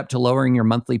first step to lowering your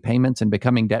monthly payments and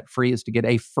becoming debt-free is to get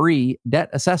a free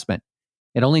debt assessment.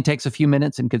 It only takes a few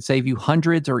minutes and could save you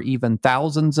hundreds or even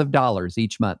thousands of dollars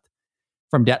each month.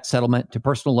 From debt settlement to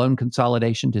personal loan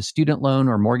consolidation to student loan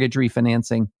or mortgage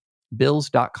refinancing,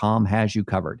 Bills.com has you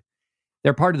covered.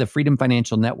 They're part of the Freedom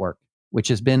Financial Network, which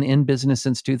has been in business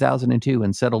since 2002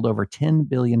 and settled over $10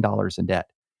 billion in debt.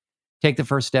 Take the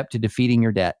first step to defeating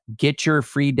your debt. Get your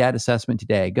free debt assessment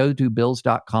today. Go to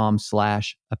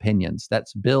bills.com/opinions.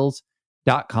 That's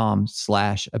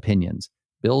bills.com/opinions.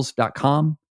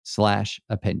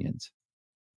 Bills.com/opinions.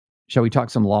 Shall we talk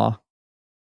some law?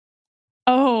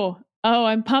 Oh,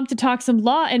 I'm pumped to talk some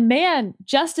law. And man,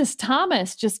 Justice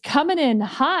Thomas just coming in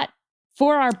hot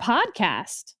for our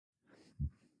podcast.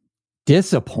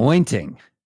 Disappointing.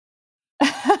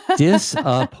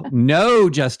 No,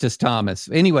 Justice Thomas.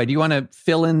 Anyway, do you want to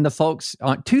fill in the folks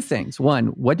on two things? One,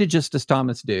 what did Justice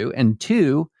Thomas do? And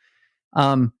two,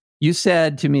 you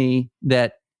said to me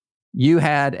that you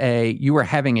were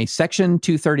having a Section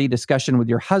 230 discussion with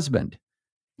your husband,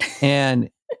 and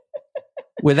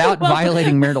without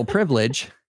violating marital privilege.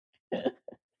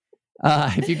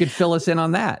 If you could fill us in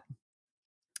on that.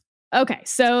 Okay,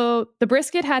 so the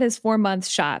brisket had his 4-month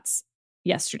shots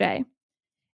yesterday.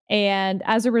 And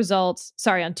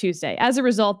on Tuesday. As a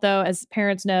result, though, as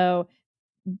parents know,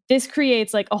 this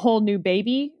creates like a whole new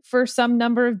baby for some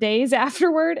number of days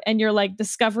afterward. And you're like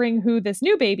discovering who this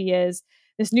new baby is.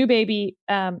 This new baby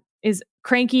is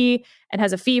cranky and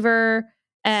has a fever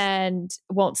and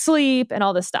won't sleep and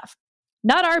all this stuff.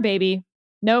 Not our baby.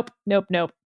 Nope.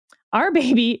 Our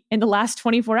baby in the last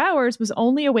 24 hours was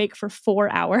only awake for 4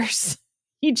 hours.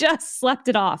 He just slept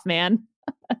it off, man.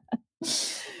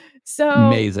 So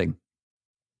amazing.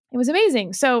 It was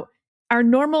amazing. So our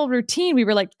normal routine, we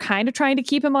were like kind of trying to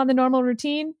keep him on the normal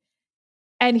routine.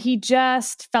 And he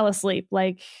just fell asleep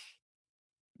like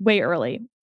way early,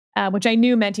 which I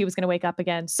knew meant he was going to wake up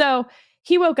again. So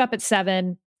he woke up at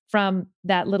 7 from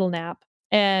that little nap.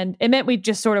 And it meant we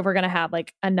just sort of were going to have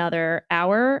like another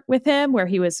hour with him where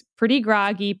he was pretty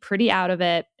groggy, pretty out of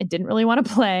it, and didn't really want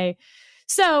to play.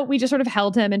 So we just sort of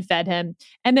held him and fed him.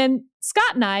 And then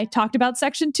Scott and I talked about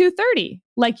Section 230,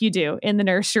 like you do in the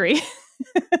nursery.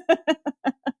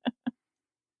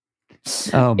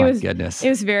 Oh my goodness. It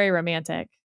was very romantic.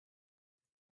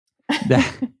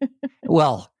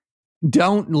 Well,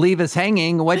 don't leave us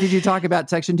hanging. What did you talk about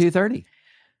Section 230?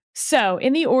 So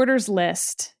in the orders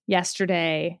list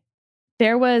yesterday,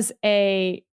 there was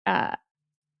a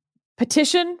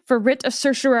petition for writ of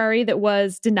certiorari that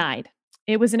was denied.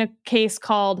 It was in a case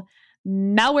called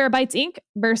Malwarebytes Inc.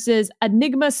 versus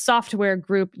Enigma Software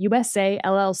Group USA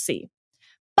LLC.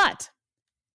 But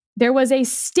there was a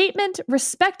statement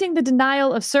respecting the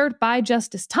denial of cert by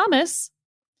Justice Thomas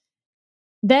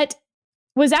that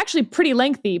was actually pretty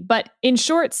lengthy, but in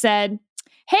short said,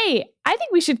 hey, I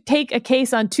think we should take a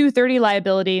case on 230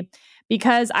 liability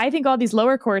because I think all these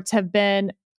lower courts have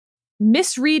been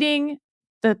misreading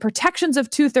the protections of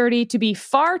 230 to be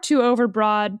far too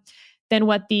overbroad than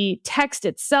what the text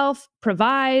itself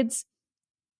provides,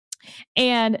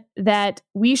 and that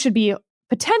we should be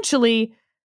potentially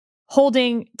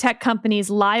holding tech companies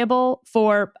liable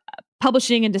for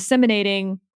publishing and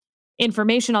disseminating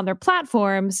information on their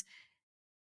platforms,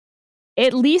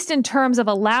 at least in terms of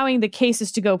allowing the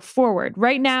cases to go forward.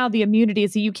 Right now, the immunity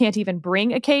is that you can't even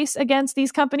bring a case against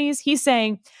these companies. He's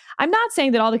saying, I'm not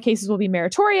saying that all the cases will be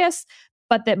meritorious,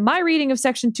 but that my reading of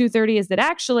Section 230 is that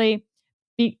actually,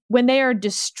 when they are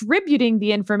distributing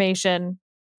the information,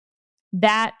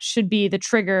 that should be the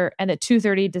trigger, and that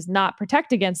 230 does not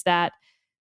protect against that,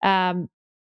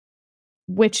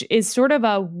 which is sort of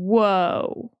a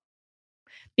whoa.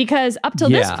 Because up till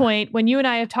this point, when you and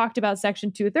I have talked about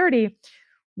Section 230,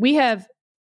 we have,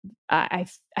 I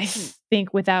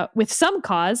think with some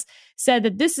cause, said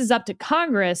that this is up to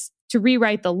Congress to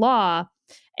rewrite the law,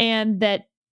 and that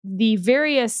the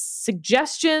various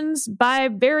suggestions by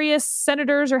various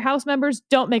senators or House members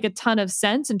don't make a ton of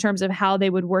sense in terms of how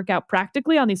they would work out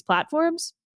practically on these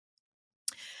platforms.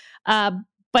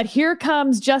 But here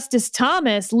comes Justice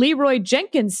Thomas, Leroy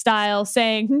Jenkins style,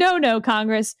 saying, no,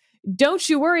 Congress, don't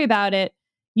you worry about it.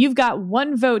 You've got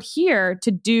one vote here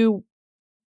to do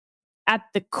at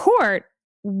the court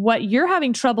what you're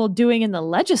having trouble doing in the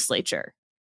legislature.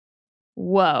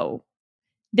 Whoa.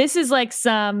 This is like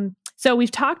so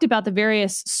we've talked about the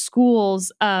various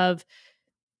schools of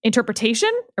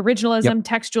interpretation, originalism,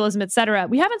 textualism, etc.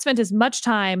 We haven't spent as much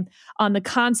time on the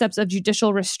concepts of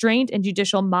judicial restraint and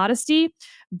judicial modesty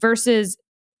versus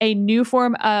a new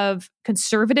form of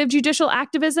conservative judicial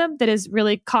activism that has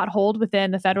really caught hold within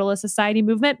the Federalist Society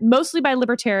movement, mostly by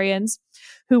libertarians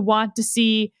who want to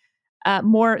see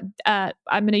more, I'm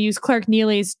going to use Clark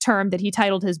Neely's term that he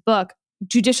titled his book,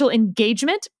 judicial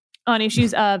engagement on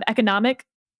issues of economic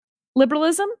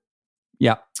liberalism.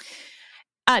 Yeah.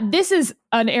 This is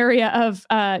an area of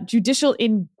judicial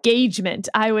engagement,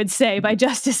 I would say, by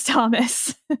Justice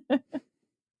Thomas.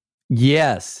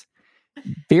 Yes.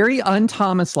 Very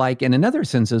un-Thomas-like in another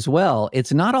sense as well.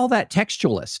 It's not all that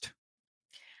textualist.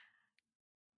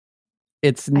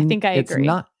 I think I agree.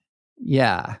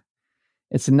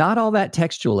 It's not all that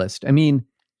textualist. I mean,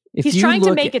 if he's you trying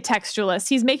to make it textualist.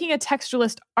 He's making a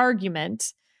textualist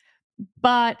argument,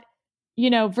 but,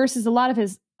 versus a lot of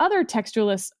his other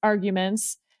textualist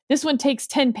arguments, this one takes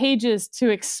 10 pages to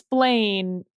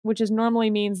explain, which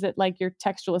normally means that like your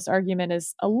textualist argument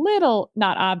is a little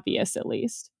not obvious, at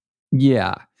least.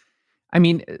 Yeah. I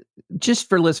mean, just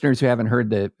for listeners who haven't heard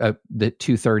the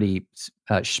 230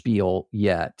 spiel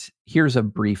yet, here's a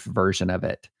brief version of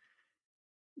it.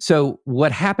 So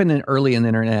what happened early in the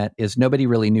internet is nobody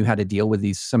really knew how to deal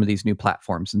with some of these new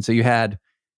platforms. And so you had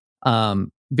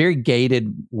very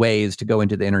gated ways to go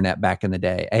into the internet back in the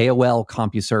day. AOL,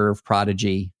 CompuServe,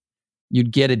 Prodigy.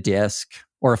 You'd get a disk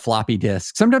or a floppy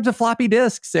disk. Sometimes a floppy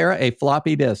disk, Sarah, a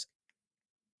floppy disk.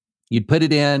 You'd put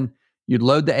it in. You'd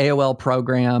load the AOL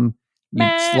program. You'd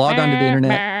log onto the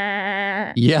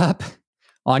internet. Yep.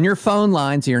 On your phone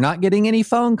line. So you're not getting any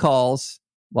phone calls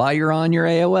while you're on your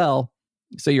AOL.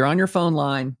 So you're on your phone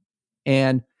line,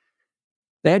 and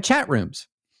they had chat rooms.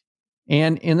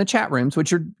 And in the chat rooms,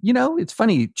 which are, it's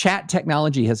funny, chat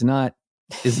technology is not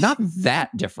that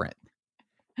different.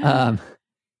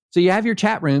 So you have your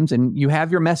chat rooms and you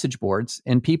have your message boards,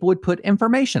 and people would put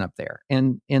information up there.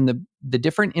 And the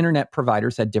different internet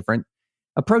providers had different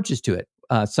approaches to it.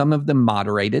 Some of them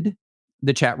moderated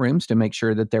the chat rooms to make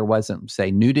sure that there wasn't, say,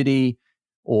 nudity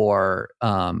or,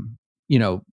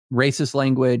 racist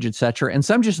language, etc. And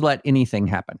some just let anything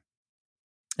happen.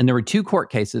 And there were 2 court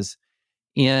cases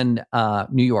in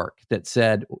New York that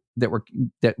said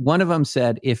that one of them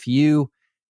said, if you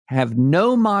have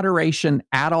no moderation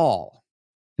at all,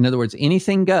 in other words,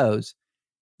 anything goes,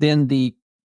 then the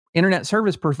internet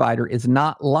service provider is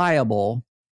not liable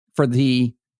for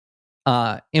the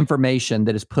information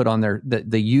that is put on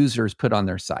the users put on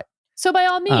their site. So by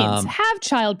all means, have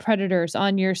child predators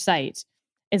on your site.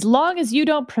 As long as you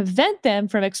don't prevent them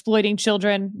from exploiting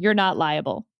children, you're not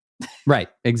liable. Right,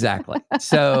 exactly.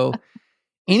 So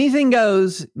anything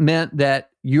goes meant that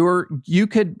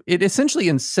it essentially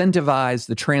incentivized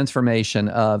the transformation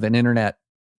of an internet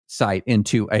site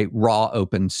into a raw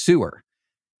open sewer.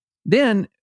 But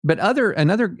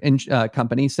another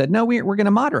company said, no, we're going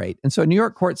to moderate. And so a New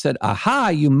York court said, aha,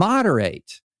 you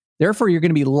moderate. Therefore, you're going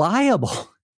to be liable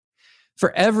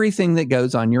for everything that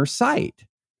goes on your site.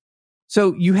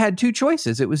 So you had 2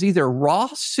 choices. It was either raw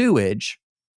sewage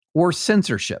or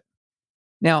censorship.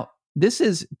 Now, this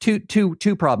is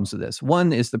two problems with this.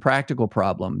 One is the practical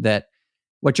problem that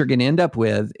what you're going to end up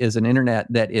with is an internet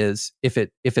that is, if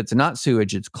it's not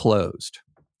sewage, it's closed.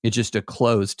 It's just a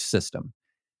closed system.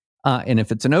 And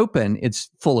if it's an open, it's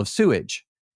full of sewage.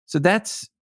 So that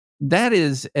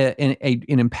is an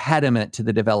impediment to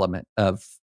the development of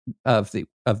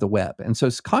the web. And so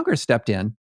Congress stepped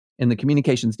in in the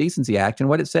Communications Decency Act. And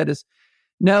what it said is,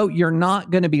 no, you're not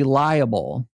going to be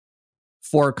liable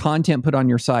for content put on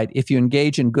your site if you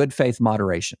engage in good faith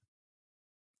moderation.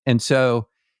 And so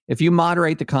if you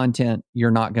moderate the content,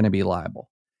 you're not going to be liable.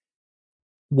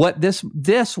 What this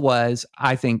was,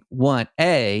 I think,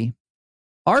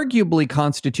 arguably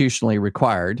constitutionally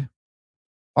required,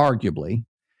 arguably,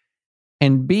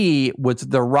 and B, was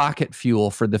the rocket fuel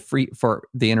for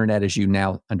the internet as you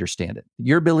now understand it.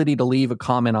 Your ability to leave a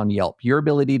comment on Yelp, your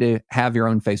ability to have your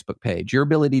own Facebook page, your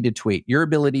ability to tweet, your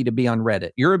ability to be on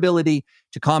Reddit, your ability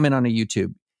to comment on a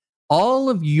YouTube, all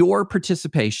of your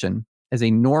participation as a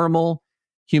normal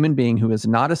human being who is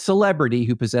not a celebrity,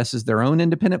 who possesses their own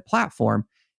independent platform,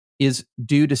 is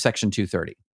due to Section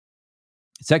 230.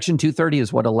 Section 230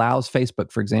 is what allows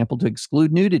Facebook, for example, to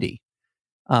exclude nudity,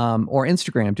 or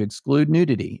Instagram to exclude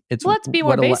nudity. Let's be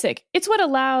more basic. It's what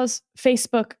allows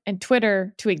Facebook and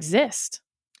Twitter to exist.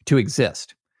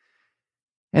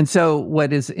 And so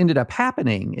what has ended up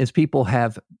happening is people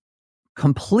have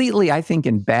completely, I think,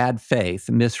 in bad faith,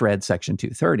 misread Section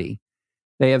 230.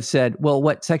 They have said, well,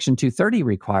 what Section 230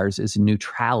 requires is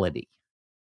neutrality.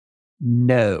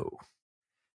 No.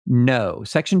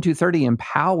 Section 230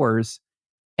 empowers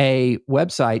a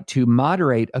website to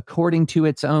moderate according to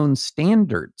its own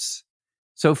standards.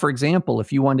 So, for example,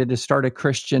 if you wanted to start a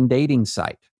Christian dating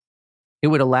site, it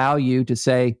would allow you to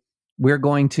say, we're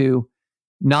going to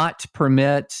not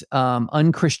permit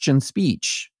unchristian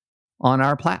speech on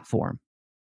our platform.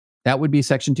 That would be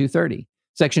Section 230.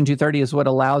 Section 230 is what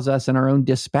allows us in our own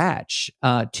dispatch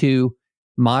to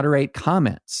moderate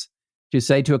comments, to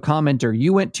say to a commenter,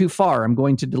 you went too far, I'm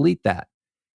going to delete that.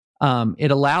 It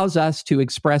allows us to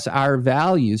express our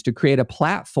values, to create a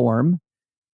platform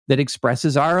that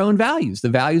expresses our own values, the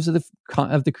values of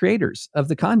the creators of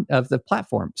the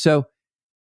platform. So,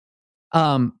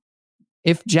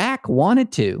 if Jack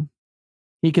wanted to,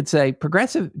 he could say,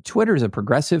 Twitter is a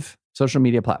progressive social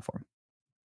media platform,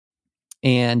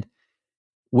 and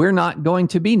we're not going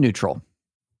to be neutral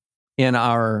in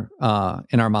our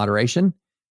moderation.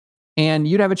 And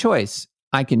you'd have a choice.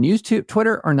 I can use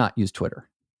Twitter or not use Twitter.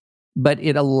 But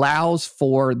it allows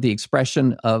for the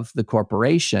expression of the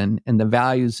corporation and the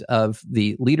values of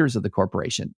the leaders of the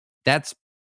corporation. That's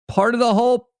part of the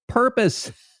whole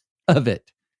purpose of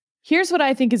it. Here's what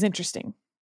I think is interesting.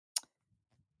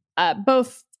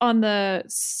 Both on the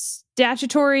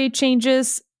statutory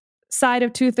changes side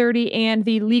of 230 and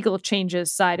the legal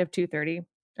changes side of 230,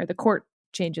 or the court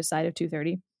changes side of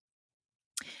 230.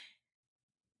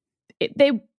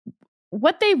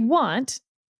 What they want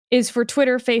is for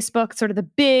Twitter, Facebook, sort of the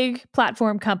big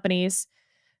platform companies,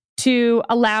 to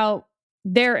allow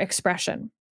their expression.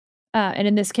 And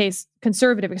in this case,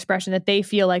 conservative expression that they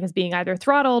feel like is being either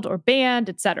throttled or banned,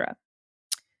 etc.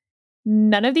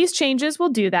 None of these changes will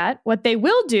do that. What they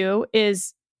will do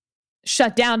is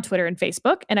shut down Twitter and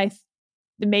Facebook. And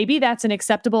maybe that's an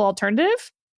acceptable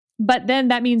alternative. But then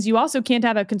that means you also can't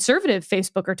have a conservative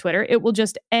Facebook or Twitter. It will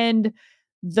just end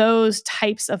those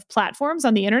types of platforms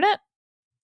on the internet.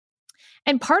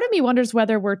 And part of me wonders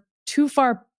whether we're too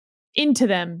far into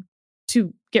them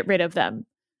to get rid of them.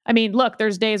 I mean, look,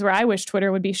 there's days where I wish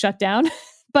Twitter would be shut down,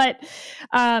 but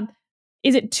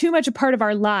is it too much a part of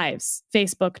our lives,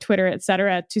 Facebook, Twitter, et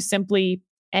cetera, to simply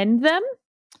end them?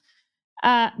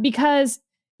 Because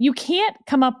you can't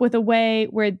come up with a way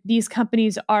where these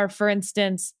companies are, for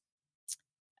instance,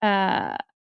 bound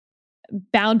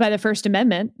by the First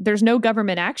Amendment. There's no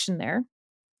government action there.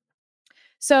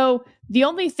 So the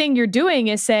only thing you're doing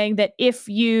is saying that if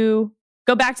you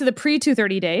go back to the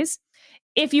pre-230 days,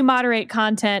 if you moderate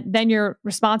content, then you're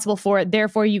responsible for it.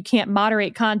 Therefore, you can't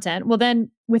moderate content. Well, then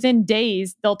within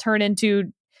days, they'll turn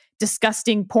into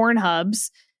disgusting porn hubs,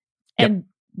 and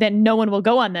then no one will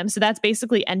go on them. So that's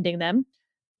basically ending them.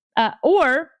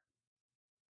 Or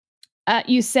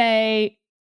you say,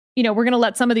 we're going to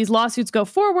let some of these lawsuits go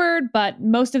forward, but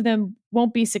most of them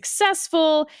won't be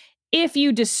successful if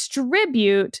you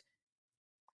distribute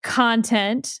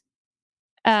content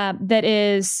that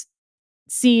is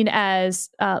seen as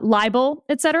libel,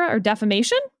 et cetera, or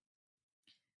defamation.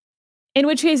 In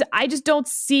which case, I just don't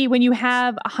see, when you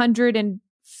have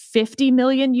 150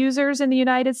 million users in the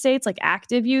United States, like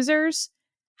active users,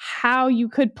 how you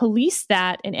could police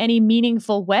that in any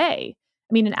meaningful way.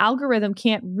 I mean, an algorithm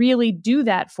can't really do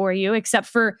that for you, except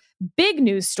for big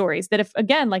news stories that, if,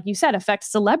 again, like you said, affect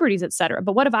celebrities, et cetera.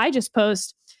 But what if I just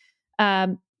post,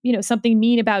 something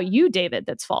mean about you, David,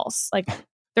 that's false? Like,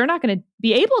 they're not going to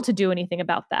be able to do anything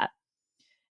about that.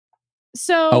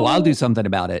 So, I'll do something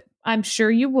about it. I'm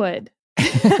sure you would.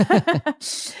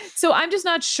 So I'm just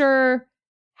not sure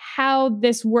how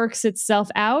this works itself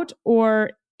out,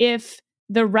 or if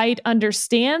the right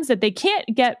understands that they can't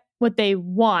get what they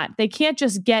want. They can't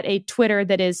just get a Twitter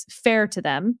that is fair to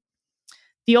them.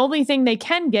 The only thing they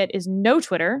can get is no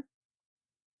Twitter.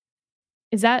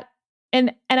 Is that,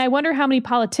 and I wonder how many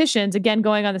politicians, again,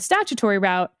 going on the statutory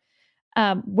route,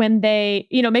 when they,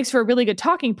 makes for a really good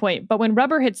talking point, but when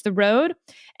rubber hits the road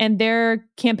and their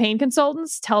campaign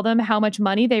consultants tell them how much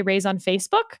money they raise on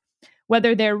Facebook,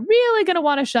 whether they're really going to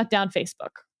want to shut down Facebook.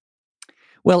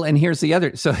 Well, and here's the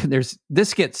other, so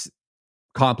this gets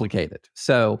complicated.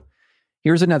 So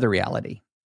here's another reality.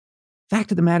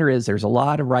 Fact of the matter is there's a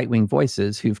lot of right-wing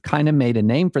voices who've kind of made a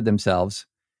name for themselves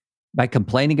by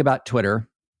complaining about Twitter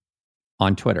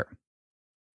on Twitter.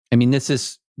 I mean, this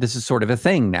is sort of a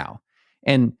thing now.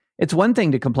 And it's one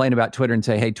thing to complain about Twitter and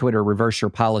say, hey, Twitter, reverse your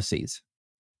policies.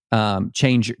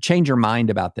 Change your mind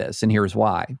about this. And here's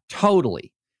why.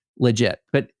 Totally legit.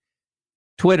 But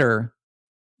Twitter,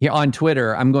 on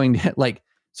Twitter, I'm going to like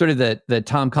sort of the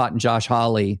Tom Cotton, Josh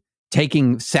Hawley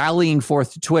sallying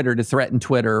forth to Twitter to threaten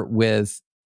Twitter with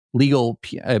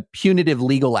punitive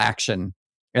legal action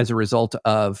as a result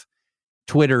of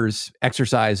Twitter's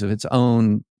exercise of its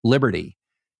own liberty.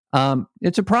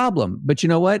 It's a problem, but you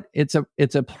know what? It's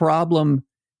a problem.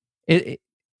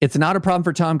 It's not a problem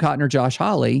for Tom Cotton or Josh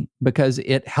Hawley because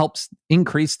it helps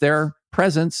increase their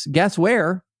presence. Guess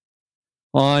where?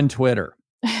 On Twitter.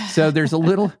 So there's a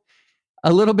little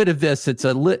bit of this.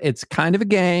 It's kind of a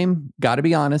game. Got to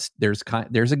be honest. There's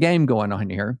a game going on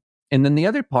here. And then the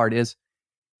other part is,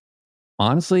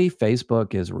 honestly,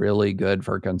 Facebook is really good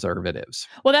for conservatives.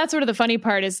 Well, that's sort of the funny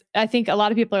part is I think a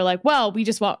lot of people are like, well, we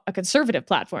just want a conservative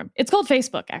platform. It's called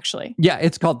Facebook, actually. Yeah,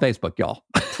 it's called Facebook, y'all.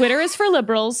 Twitter is for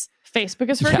liberals. Facebook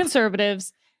is for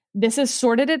conservatives. This has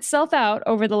sorted itself out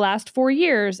over the last 4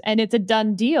 years, and it's a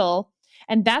done deal.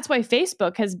 And that's why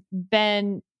Facebook has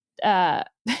been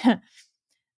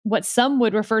what some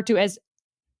would refer to as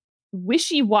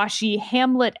wishy-washy,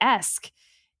 Hamlet-esque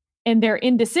in their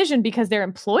indecision because their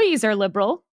employees are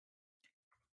liberal,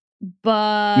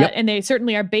 and they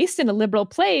certainly are based in a liberal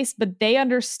place, but they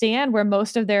understand where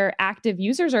most of their active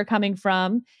users are coming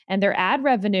from and their ad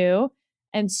revenue.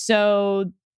 And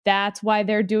so that's why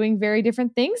they're doing very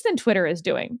different things than Twitter is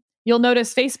doing. You'll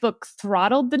notice Facebook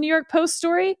throttled the New York Post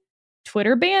story.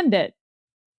 Twitter banned it.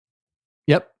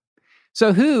 Yep.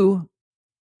 So who,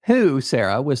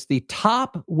 Sarah, was the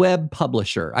top web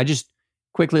publisher? I just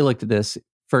quickly looked at this.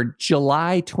 For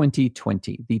July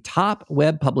 2020, the top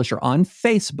web publisher on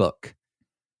Facebook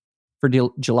for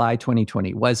July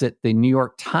 2020, was it the New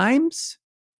York Times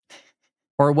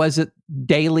or was it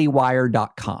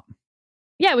dailywire.com?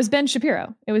 Yeah, it was Ben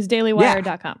Shapiro. It was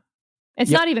dailywire.com.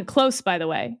 It's not even close, by the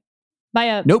way,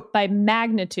 by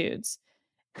magnitudes.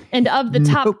 And of the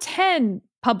top 10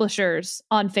 publishers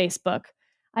on Facebook,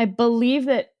 I believe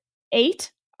that 8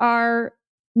 are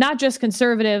not just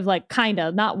conservative, like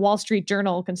not Wall Street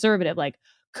Journal conservative, like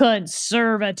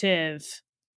conservative.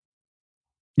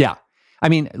 Yeah. I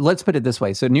mean, let's put it this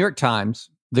way. So New York Times,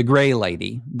 the gray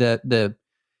lady, the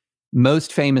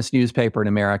most famous newspaper in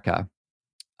America,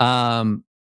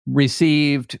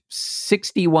 received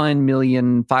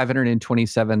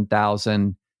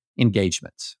 61,527,000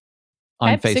 engagements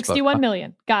on Facebook. 61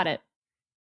 million. Got it.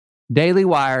 Daily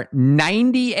Wire,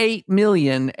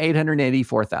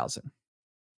 98,884,000.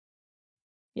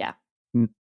 Yeah.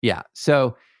 Yeah.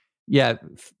 So,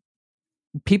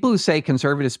 people who say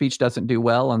conservative speech doesn't do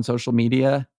well on social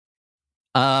media.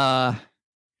 Now,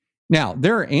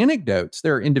 there are anecdotes.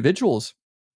 There are individuals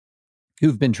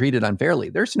who've been treated unfairly.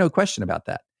 There's no question about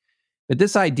that. But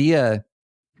this idea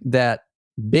that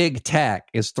big tech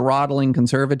is throttling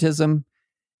conservatism,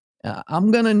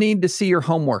 I'm going to need to see your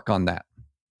homework on that.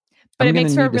 But it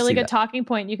makes for a really good talking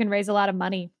point. You can raise a lot of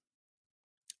money.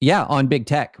 Yeah, on big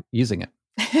tech using it.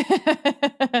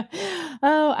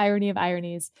 Oh, irony of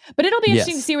ironies. But it'll be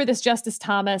interesting to see where this Justice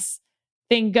Thomas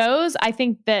thing goes. I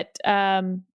think that,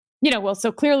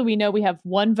 so clearly we know we have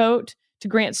one vote to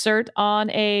grant cert on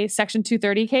a Section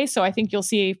 230 case. So I think you'll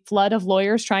see a flood of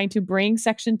lawyers trying to bring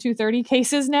Section 230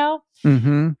 cases now.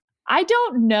 Mm-hmm. I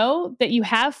don't know that you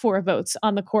have 4 votes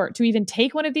on the court to even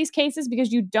take one of these cases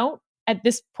because you don't, at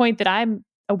this point that I'm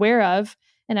aware of,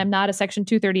 and I'm not a Section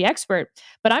 230 expert,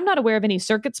 but I'm not aware of any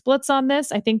circuit splits on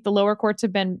this. I think the lower courts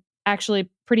have been actually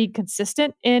pretty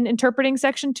consistent in interpreting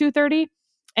Section 230.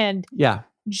 And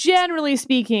generally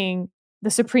speaking,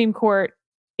 the Supreme Court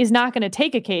is not going to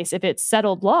take a case if it's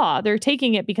settled law. They're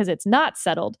taking it because it's not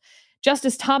settled.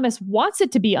 Justice Thomas wants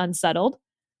it to be unsettled,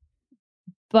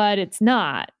 but it's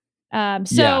not. And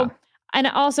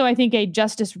also I think if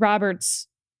Justice Roberts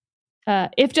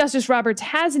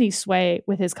has any sway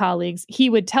with his colleagues, he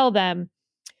would tell them,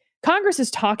 Congress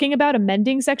is talking about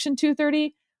amending Section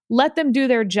 230. Let them do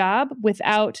their job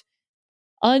without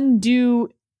undue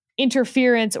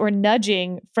interference or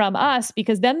nudging from us,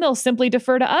 because then they'll simply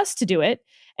defer to us to do it.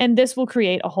 And this will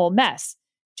create a whole mess.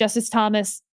 Justice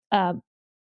Thomas, I'm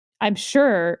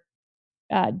sure,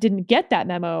 didn't get that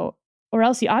memo, or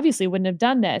else he obviously wouldn't have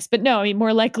done this. But no, I mean,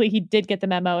 more likely he did get the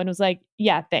memo and was like,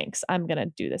 yeah, thanks, I'm going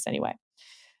to do this anyway.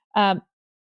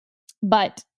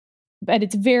 But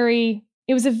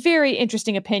it was a very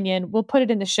interesting opinion. We'll put it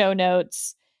in the show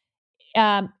notes.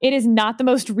 It is not the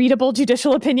most readable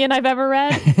judicial opinion I've ever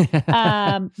read.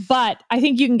 But I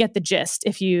think you can get the gist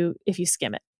if you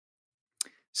skim it.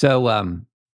 So, I'm.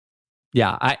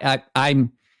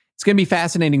 It's going to be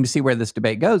fascinating to see where this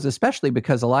debate goes, especially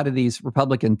because a lot of these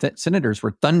Republican senators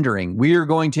were thundering, "We're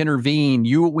going to intervene.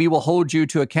 We will hold you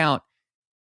to account,"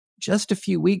 just a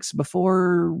few weeks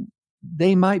before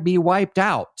they might be wiped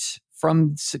out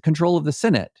from control of the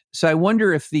Senate. So I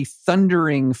wonder if the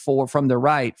thundering from the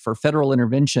right for federal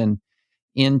intervention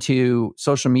into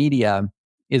social media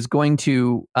is going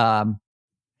to,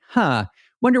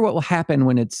 wonder what will happen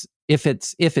when if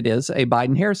it is a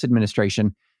Biden-Harris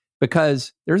administration,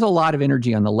 because there's a lot of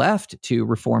energy on the left to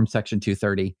reform Section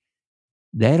 230.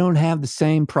 They don't have the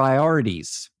same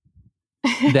priorities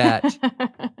that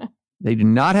they do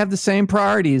not have the same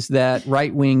priorities that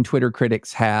right-wing Twitter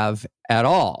critics have at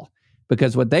all.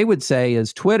 Because what they would say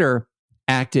is Twitter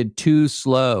acted too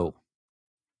slow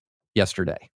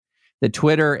yesterday. That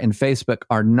Twitter and Facebook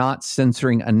are not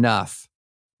censoring enough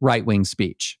right-wing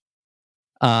speech.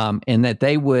 And that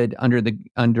they would, under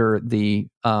the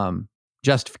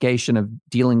justification of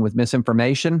dealing with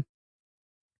misinformation,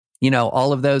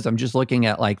 all of those, I'm just looking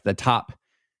at like the top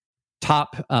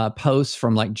posts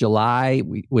from like July.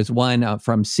 Was one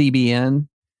from CBN,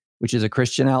 which is a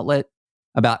Christian outlet,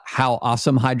 about how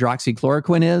awesome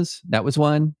hydroxychloroquine is. That was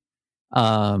one.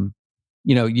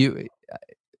 You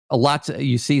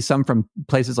see some from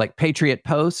places like Patriot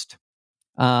Post.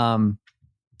 Here's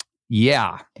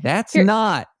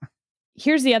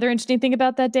the other interesting thing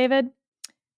about that, David.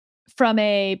 From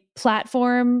a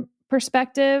platform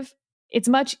perspective, it's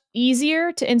much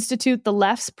easier to institute the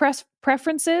left's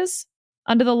preferences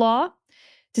under the law,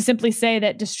 to simply say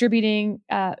that distributing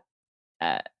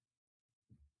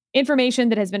information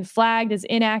that has been flagged as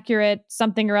inaccurate,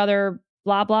 something or other,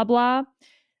 blah, blah, blah.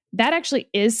 That actually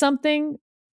is something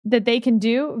that they can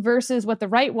do, versus what the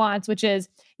right wants, which is,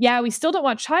 we still don't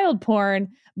want child porn,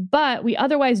 but we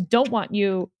otherwise don't want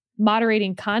you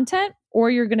moderating content,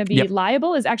 or you're going to be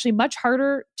liable. Is actually much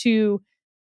harder to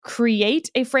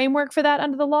create a framework for that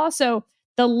under the law. So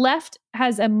the left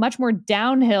has a much more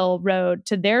downhill road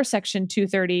to their Section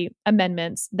 230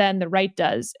 amendments than the right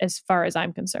does, as far as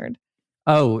I'm concerned.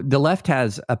 Oh, the left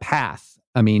has a path,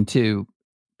 to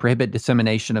prohibit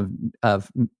dissemination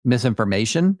of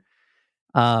misinformation.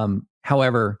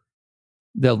 However,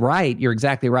 the right, you're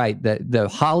exactly right. The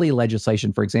Hawley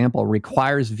legislation, for example,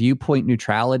 requires viewpoint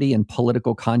neutrality and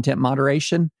political content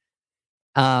moderation.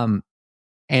 And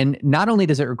not only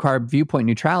does it require viewpoint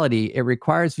neutrality, it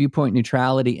requires viewpoint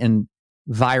neutrality and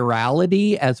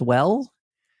virality as well.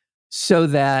 So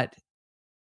that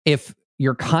if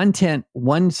your content,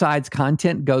 one side's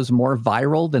content goes more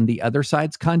viral than the other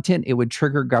side's content, it would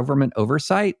trigger government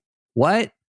oversight.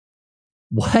 What?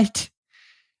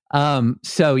 The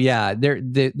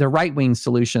right-wing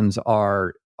solutions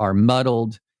are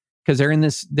muddled because they're in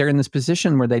this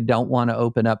position where they don't want to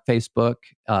open up Facebook,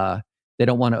 they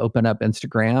don't want to open up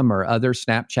Instagram or other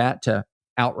Snapchat to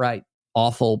outright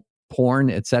awful porn,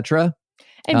 etc.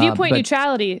 And viewpoint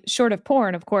neutrality, short of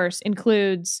porn, of course,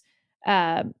 includes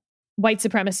white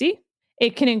supremacy.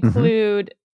 It can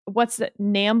include what's the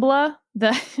NAMBLA,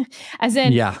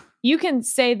 you can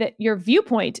say that your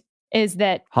viewpoint is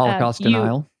that Holocaust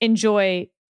denial, enjoy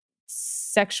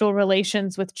sexual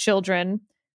relations with children,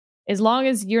 as long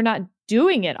as you're not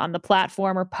doing it on the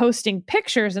platform or posting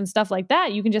pictures and stuff like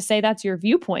that. You can just say that's your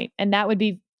viewpoint, and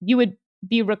you would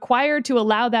be required to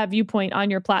allow that viewpoint on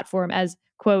your platform as,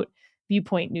 quote,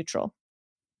 viewpoint neutral.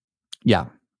 Yeah.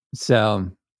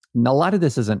 So a lot of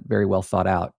this isn't very well thought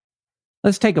out.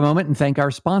 Let's take a moment and thank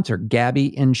our sponsor,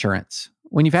 Gabi Insurance.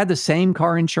 When you've had the same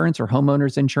car insurance or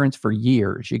homeowner's insurance for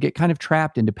years, you get kind of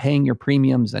trapped into paying your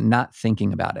premiums and not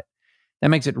thinking about it. That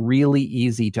makes it really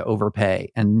easy to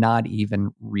overpay and not even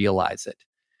realize it.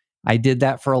 I did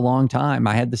that for a long time.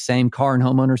 I had the same car and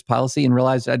homeowner's policy and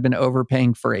realized I'd been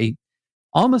overpaying for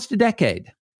almost a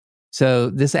decade. So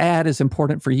this ad is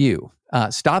important for you.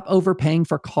 Stop overpaying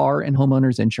for car and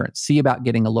homeowner's insurance. See about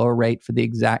getting a lower rate for the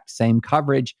exact same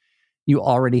coverage you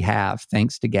already have,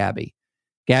 thanks to Gabi.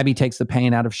 Gabby takes the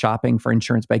pain out of shopping for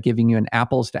insurance by giving you an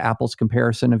apples-to-apples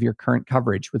comparison of your current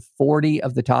coverage with 40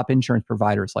 of the top insurance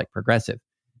providers like Progressive,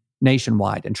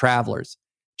 Nationwide, and Travelers.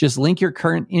 Just link your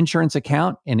current insurance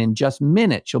account, and in just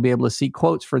minutes, you'll be able to see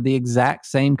quotes for the exact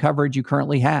same coverage you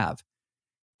currently have.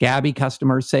 Gabby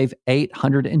customers save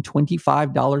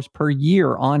 $825 per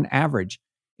year on average.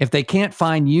 If they can't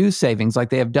find you savings like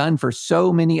they have done for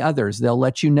so many others, they'll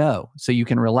let you know so you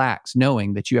can relax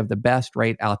knowing that you have the best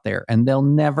rate out there, and they'll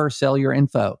never sell your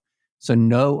info. So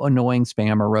no annoying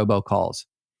spam or robocalls.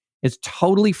 It's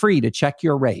totally free to check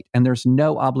your rate, and there's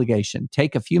no obligation.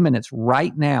 Take a few minutes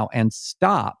right now and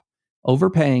stop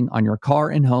overpaying on your car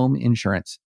and home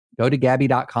insurance. Go to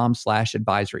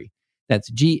Gabi.com/advisory. That's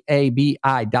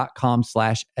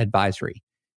GABI.com/advisory.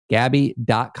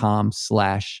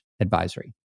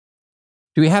 Gabi.com/advisory.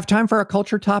 Do we have time for a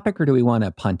culture topic, or do we want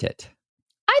to punt it?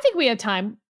 I think we have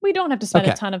time. We don't have to spend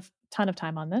a ton of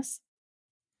time on this.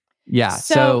 Yeah.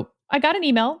 So I got an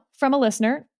email from a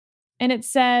listener, and it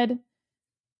said,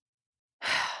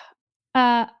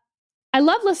 I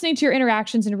love listening to your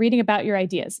interactions and reading about your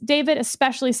ideas. David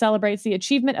especially celebrates the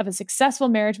achievement of a successful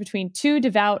marriage between two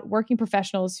devout working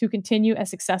professionals who continue as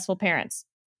successful parents.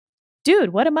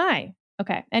 Dude, what am I?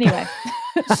 Okay. Anyway.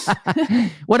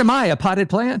 What am I, a potted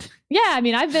plant? Yeah. I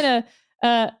mean, I've been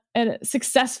a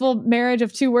successful marriage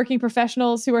of two working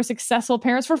professionals who are successful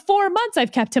parents for 4 months.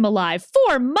 I've kept him alive.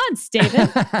 4 months, David.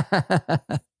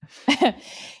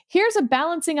 Here's a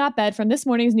balancing op-ed from this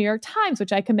morning's New York Times,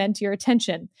 which I commend to your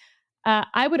attention.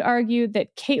 I would argue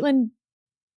that Caitlin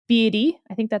Beatty,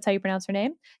 I think that's how you pronounce her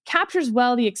name, captures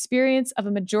well the experience of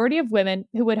a majority of women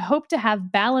who would hope to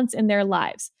have balance in their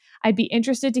lives. I'd be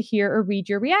interested to hear or read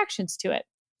your reactions to it.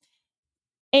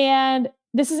 And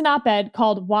this is an op-ed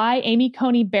called Why Amy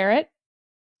Coney Barrett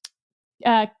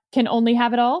Can Only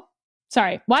Have It All.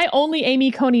 Sorry, Why Only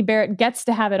Amy Coney Barrett Gets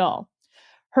to Have It All.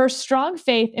 Her strong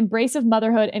faith, embrace of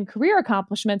motherhood, and career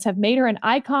accomplishments have made her an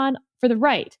icon for the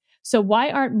right. So why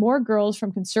aren't more girls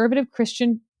from conservative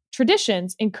Christian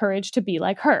traditions encouraged to be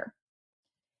like her?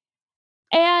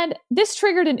 And this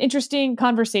triggered an interesting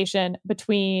conversation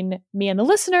between me and the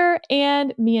listener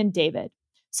and me and David.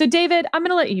 So David, I'm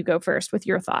going to let you go first with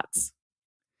your thoughts.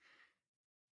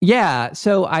 Yeah.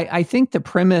 So I think the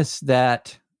premise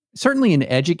that certainly in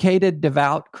educated,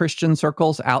 devout Christian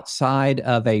circles outside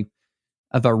of a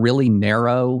really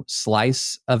narrow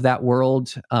slice of that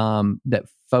world that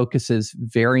focuses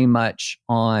very much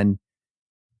on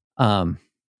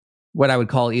what I would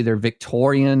call either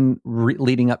Victorian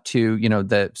leading up to,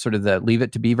 the sort of the Leave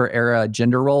It to Beaver era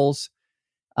gender roles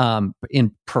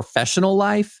in professional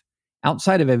life,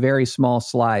 outside of a very small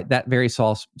slice,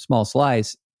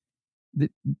 the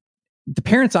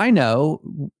parents I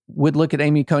know would look at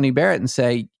Amy Coney Barrett and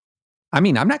say, I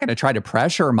mean, I'm not going to try to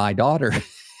pressure my daughter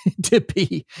to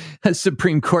be a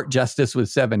Supreme Court justice with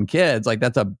 7 kids. Like,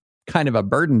 that's a kind of a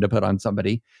burden to put on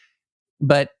somebody,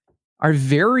 but are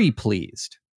very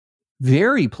pleased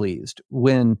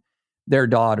when their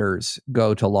daughters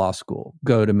go to law school,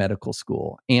 go to medical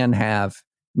school, and have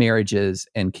marriages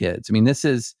and kids. I mean, this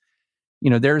is,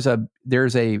 there's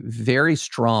a very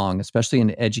strong, especially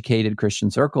in educated Christian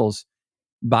circles,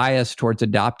 bias towards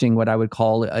adopting what I would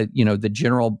call, the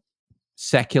general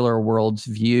secular world's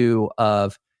view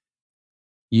of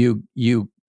you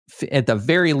at the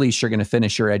very least, you're going to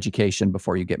finish your education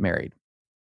before you get married.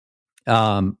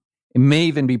 It may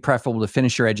even be preferable to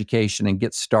finish your education and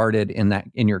get started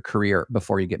in your career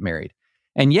before you get married.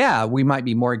 And yeah, we might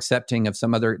be more accepting of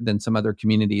some other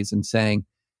communities and saying,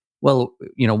 well,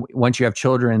 once you have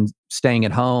children, staying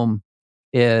at home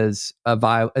is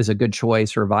a good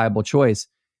choice or a viable choice.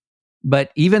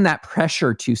 But even that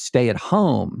pressure to stay at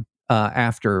home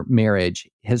after marriage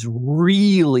has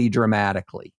really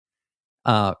dramatically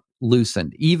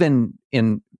loosened, even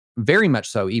in very much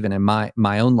so, even in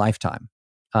my own lifetime.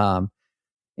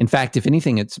 In fact, if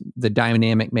anything, the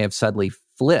dynamic may have subtly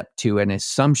flipped to an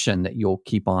assumption that you'll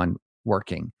keep on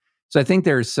working. So I think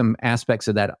there's some aspects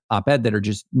of that op-ed that are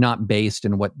just not based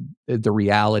in what the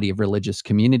reality of religious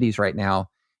communities right now.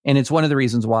 And it's one of the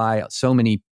reasons why so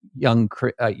many young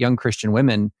Christian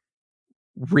women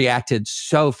reacted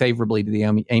so favorably to the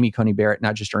Amy Coney Barrett,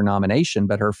 not just her nomination,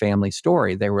 but her family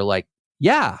story. They were like,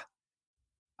 yeah,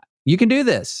 you can do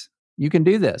this. You can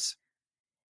do this.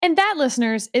 And that,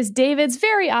 listeners, is David's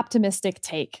very optimistic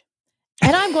take.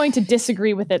 And I'm going to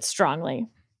disagree with it strongly.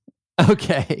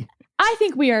 Okay. I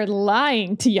think we are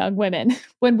lying to young women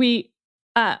when we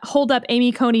hold up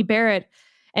Amy Coney Barrett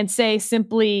and say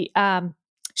simply,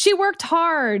 she worked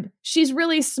hard, she's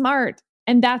really smart,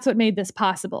 and that's what made this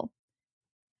possible.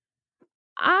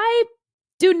 I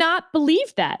do not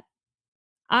believe that.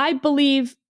 I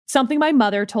believe something my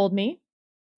mother told me,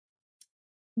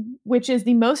 which is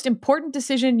the most important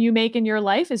decision you make in your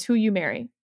life is who you marry.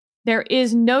 There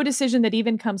is no decision that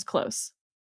even comes close.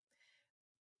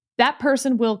 That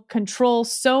person will control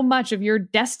so much of your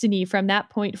destiny from that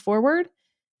point forward.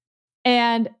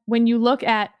 And when you look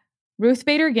at Ruth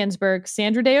Bader Ginsburg,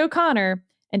 Sandra Day O'Connor,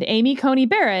 and Amy Coney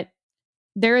Barrett,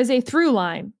 there is a through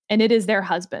line, and it is their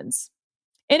husbands,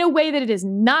 in a way that it is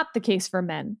not the case for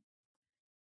men.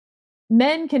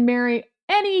 Men can marry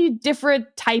any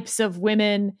different types of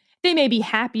women. They may be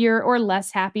happier or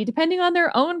less happy, depending on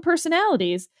their own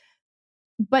personalities.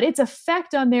 But its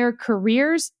effect on their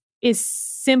careers is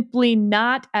simply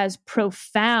not as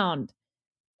profound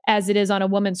as it is on a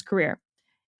woman's career.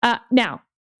 Now,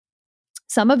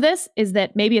 some of this is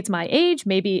that maybe it's my age,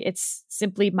 maybe it's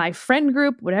simply my friend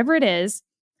group, whatever it is.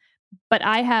 But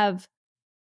I have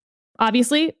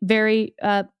obviously very,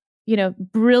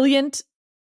 brilliant,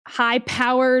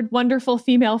 high-powered, wonderful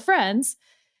female friends.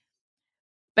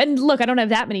 And look, I don't have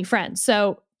that many friends.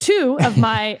 So 2 of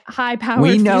my high-powered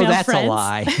we know female that's friends, a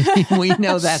lie. We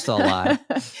know that's a lie.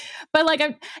 But like,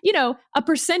 a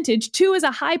percentage, 2 is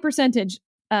a high percentage,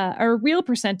 a real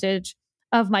percentage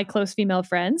of my close female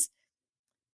friends.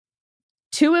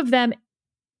 2 of them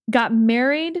got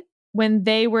married when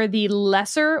they were the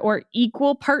lesser or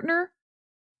equal partner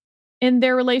in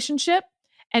their relationship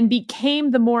and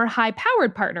became the more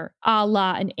high-powered partner, a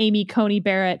la an Amy Coney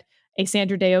Barrett, a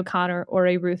Sandra Day O'Connor, or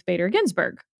a Ruth Bader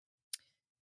Ginsburg.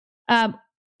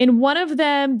 In one of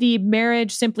them, the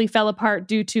marriage simply fell apart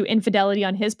due to infidelity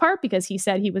on his part because he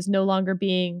said he was no longer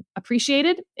being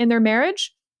appreciated in their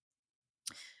marriage.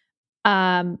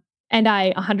 And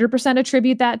I 100%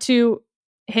 attribute that to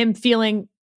him feeling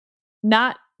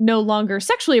no longer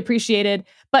sexually appreciated,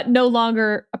 but no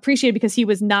longer appreciated because he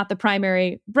was not the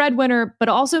primary breadwinner, but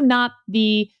also not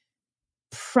the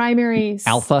primary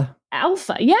alpha.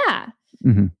 Yeah.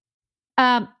 Mm-hmm.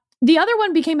 The other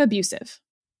one became abusive.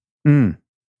 Mm.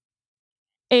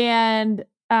 And,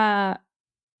 that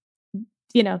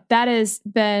has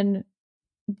been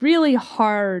really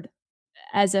hard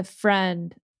as a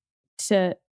friend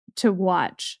to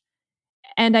watch.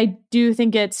 And I do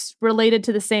think it's related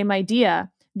to the same idea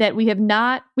that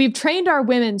we've trained our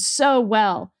women so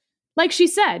well. Like she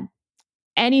said,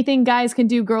 anything guys can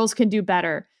do, girls can do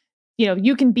better.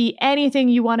 You can be anything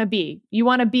you want to be. You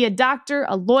want to be a doctor,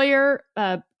 a lawyer,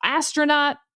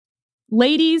 astronaut,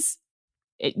 ladies,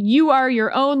 you are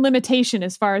your own limitation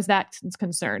as far as that is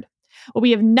concerned. What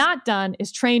we have not done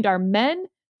is trained our men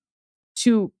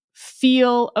to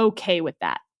feel okay with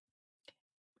that.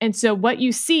 And so what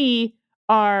you see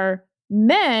are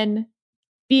men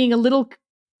being a little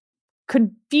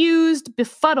confused,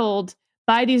 befuddled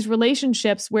by these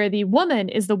relationships where the woman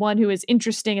is the one who is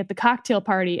interesting at the cocktail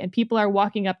party and people are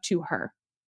walking up to her.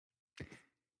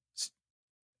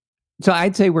 So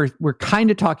I'd say we're kind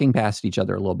of talking past each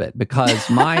other a little bit because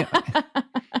my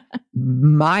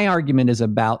argument is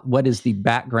about what is the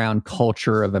background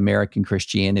culture of American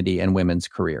Christianity and women's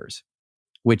careers,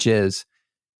 which is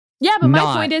but my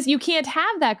point is you can't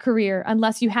have that career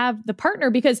unless you have the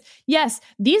partner because yes,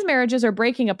 these marriages are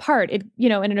breaking apart. In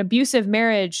an abusive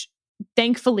marriage,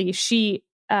 thankfully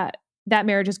that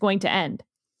marriage is going to end.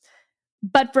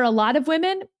 But for a lot of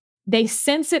women, they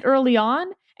sense it early on.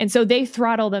 And so they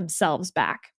throttle themselves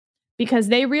back because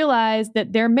they realize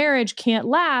that their marriage can't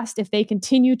last if they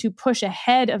continue to push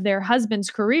ahead of their husband's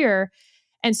career.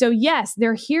 And so, yes,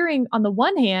 they're hearing on the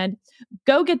one hand,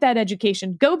 go get that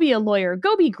education, go be a lawyer,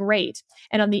 go be great.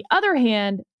 And on the other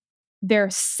hand,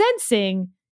 they're sensing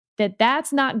that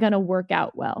that's not going to work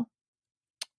out well.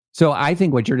 So I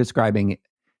think what you're describing,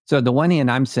 so on the one hand,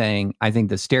 I'm saying, I think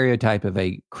the stereotype of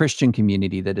a Christian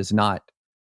community that is not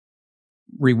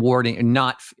rewarding and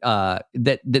not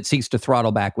that seeks to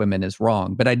throttle back women is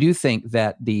wrong. But I do think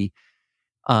that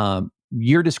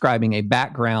you're describing a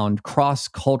background,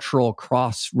 cross-cultural,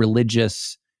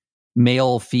 cross-religious,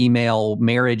 male-female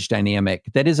marriage dynamic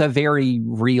that is a very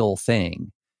real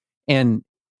thing. And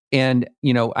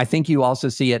I think you also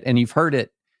see it, and you've heard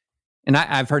it, and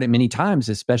I've heard it many times,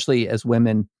 especially as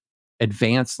women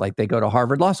advance, like they go to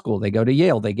Harvard Law School, they go to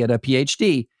Yale, they get a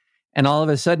PhD, and all of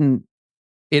a sudden,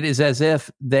 it is as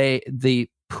if the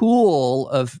pool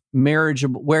of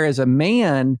marriageable, whereas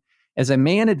as a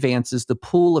man advances, the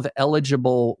pool of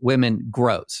eligible women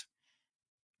grows.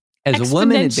 As a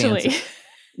woman advances,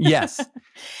 yes.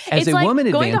 As a woman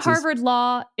advances, going to Harvard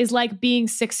Law is like being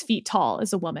 6 feet tall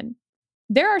as a woman.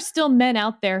 There are still men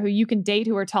out there who you can date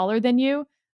who are taller than you,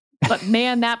 but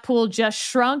man, that pool just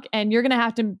shrunk, and you're going to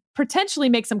have to potentially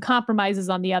make some compromises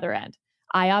on the other end.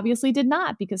 I obviously did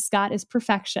not because Scott is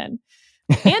perfection.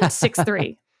 and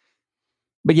 6'3".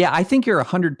 But yeah, I think you're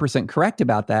 100% correct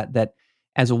about that, that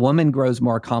as a woman grows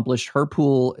more accomplished, her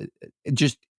pool,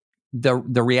 just the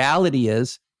reality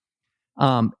is,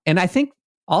 and I think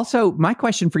also my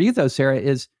question for you though, Sarah,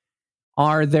 is,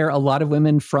 are there a lot of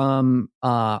women from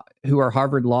who are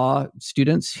Harvard Law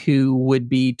students who would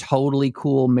be totally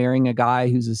cool marrying a guy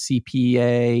who's a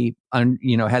CPA,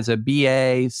 has a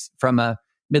BA from a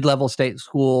mid-level state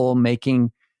school,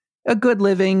 making a good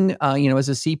living, as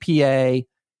a CPA,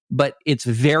 but it's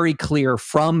very clear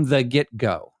from the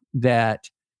get-go that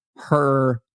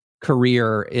her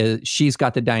career she's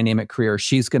got the dynamic career,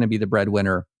 she's going to be the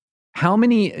breadwinner. How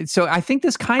many? So I think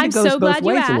this kind of goes both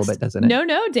ways a little bit, doesn't it?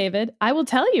 No, David. I will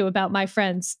tell you about my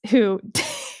friends who.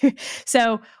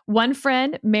 So one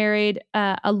friend married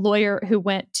a lawyer who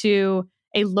went to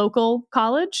a local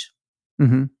college,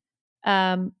 and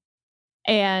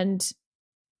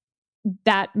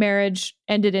that marriage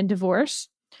ended in divorce.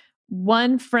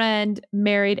 One friend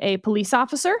married a police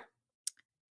officer.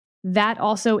 That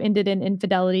also ended in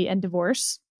infidelity and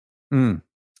divorce.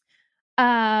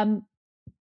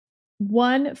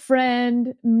 One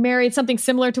friend married something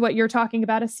similar to what you're talking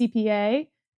about, a CPA.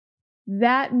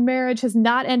 That marriage has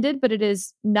not ended, but it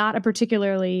is not a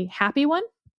particularly happy one.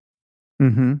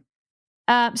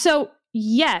 So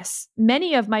yes,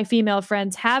 many of my female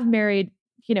friends have married,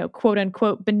 quote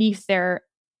unquote, beneath their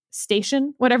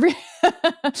station, whatever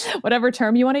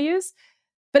term you want to use.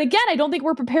 But again, I don't think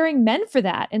we're preparing men for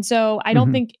that. And so I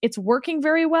don't think it's working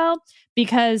very well,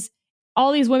 because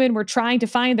all these women were trying to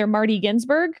find their Marty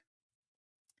Ginsburg.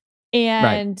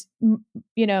 And,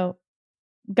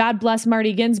 God bless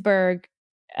Marty Ginsburg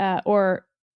or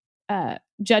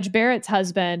Judge Barrett's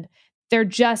husband. There are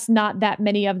just not that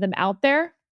many of them out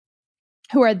there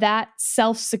who are that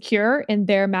self-secure in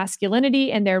their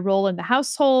masculinity and their role in the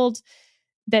household,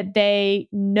 that they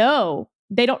know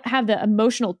they don't have the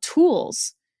emotional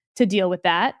tools to deal with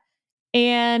that.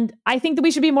 And I think that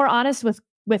we should be more honest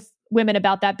with women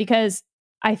about that, because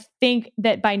I think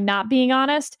that by not being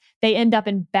honest, they end up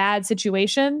in bad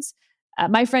situations.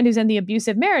 My friend who's in the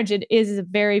abusive marriage, it is a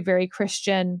very, very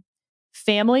Christian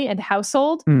family and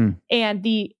household. And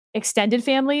the extended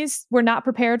families were not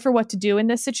prepared for what to do in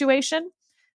this situation.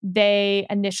 They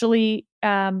initially,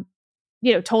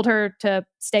 told her to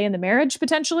stay in the marriage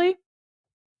potentially.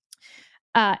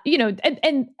 And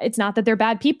it's not that they're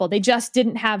bad people. They just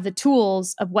didn't have the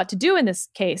tools of what to do in this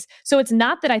case. So it's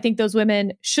not that I think those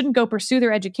women shouldn't go pursue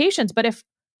their educations, but if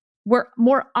we're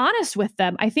more honest with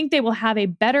them, I think they will have a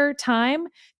better time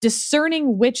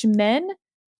discerning which men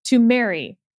to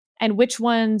marry and which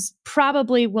ones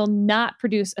probably will not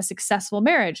produce a successful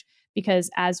marriage.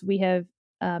 Because as we have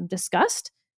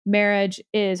discussed, marriage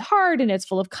is hard and it's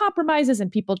full of compromises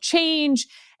and people change.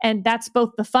 And that's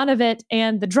both the fun of it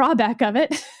and the drawback of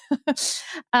it.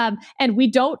 And we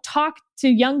don't talk to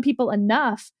young people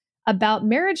enough about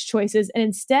marriage choices. And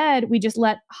instead, we just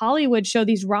let Hollywood show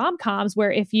these rom-coms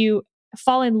where if you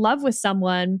fall in love with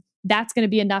someone, that's going to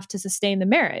be enough to sustain the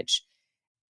marriage.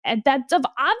 And that's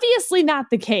obviously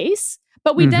not the case.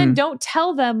 But we then don't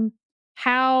tell them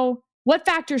what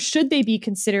factors should they be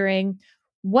considering?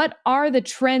 What are the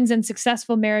trends in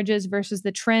successful marriages versus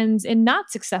the trends in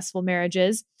not successful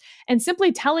marriages? And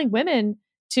simply telling women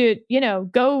to,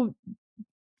 go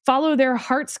follow their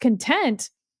heart's content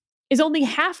is only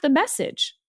half the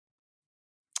message.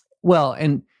 Well,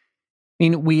 and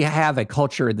we have a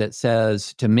culture that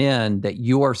says to men that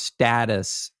your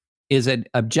status is an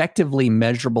objectively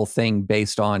measurable thing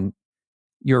based on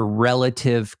your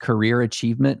relative career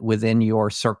achievement within your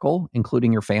circle,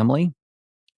 including your family.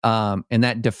 And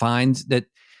that defines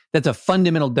that's a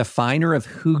fundamental definer of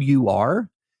who you are,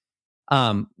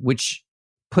 which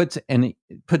puts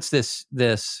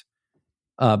this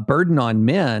burden on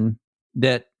men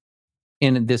that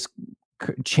in this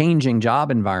changing job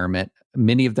environment,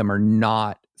 many of them are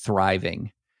not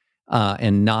thriving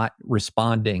and not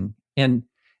responding. And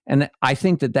I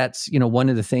think that that's one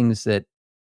of the things that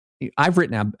I've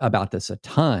written about this a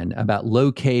ton, about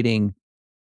locating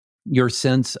your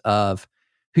sense of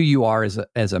who you are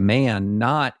as a man,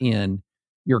 not in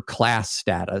your class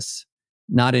status,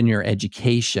 not in your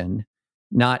education,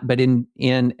 but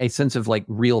in a sense of like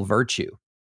real virtue,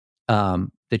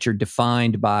 that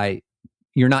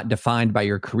you're not defined by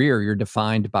your career, you're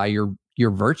defined by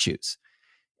your virtues.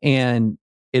 And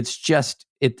it's just,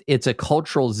 it's a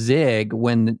cultural zig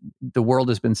when the world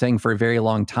has been saying for a very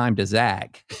long time to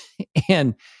zag.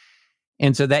 and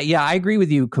so that, yeah, I agree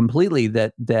with you completely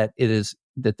that it is,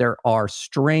 that there are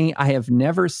I have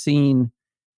never seen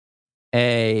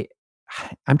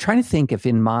I'm trying to think if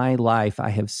in my life I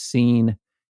have seen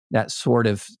that sort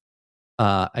of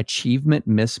achievement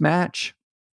mismatch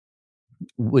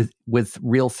with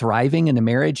real thriving in a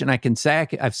marriage. And I can say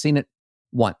I've seen it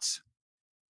once.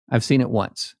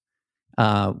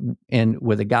 And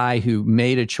with a guy who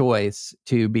made a choice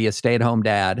to be a stay-at-home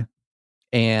dad,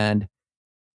 and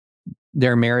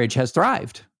their marriage has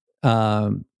thrived.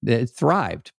 It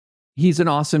thrived. He's an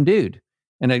awesome dude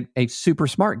and a super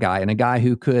smart guy, and a guy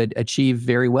who could achieve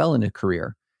very well in a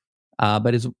career.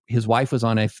 But his wife was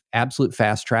on a absolute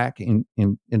fast track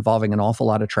involving an awful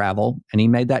lot of travel, and he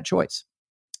made that choice.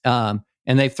 And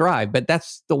they've thrived. But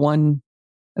that's one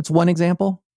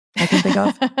example I can think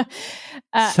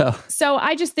of. So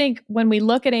I just think when we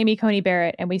look at Amy Coney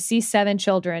Barrett and we see 7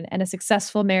 children and a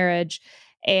successful marriage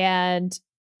and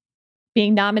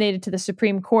being nominated to the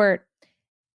Supreme Court,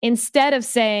 instead of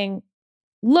saying,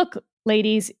 look,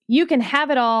 ladies, you can have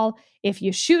it all if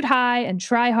you shoot high and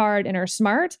try hard and are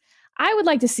smart, I would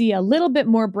like to see a little bit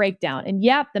more breakdown. And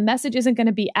yep, the message isn't going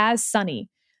to be as sunny,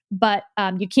 but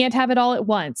you can't have it all at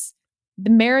once. The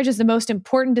marriage is the most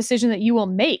important decision that you will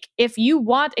make. If you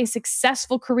want a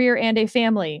successful career and a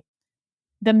family,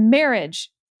 the marriage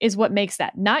is what makes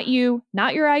that. Not you,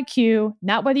 not your IQ,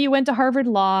 not whether you went to Harvard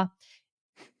Law.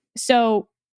 So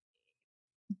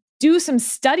do some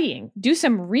studying, do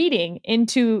some reading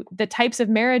into the types of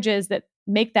marriages that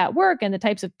make that work and the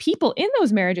types of people in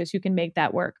those marriages who can make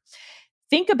that work.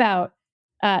 Think about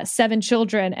 7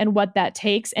 children and what that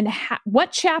takes, and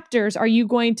what chapters are you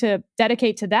going to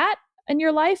dedicate to that in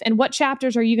your life, and what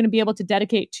chapters are you going to be able to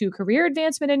dedicate to career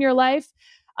advancement in your life,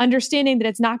 understanding that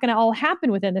it's not going to all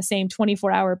happen within the same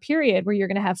 24-hour period where you're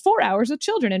going to have 4 hours with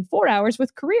children and 4 hours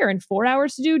with career and 4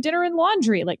 hours to do dinner and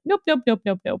laundry. Like, nope.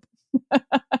 The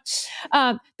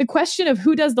question of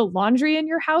who does the laundry in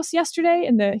your house yesterday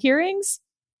in the hearings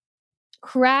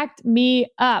cracked me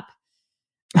up.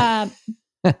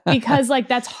 Because like,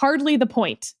 that's hardly the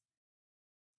point.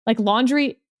 Like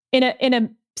laundry and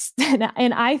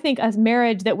I think a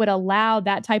marriage that would allow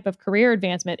that type of career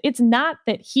advancement, it's not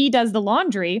that he does the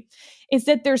laundry, it's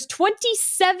that there's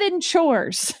 27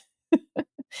 chores.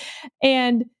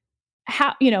 And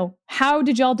how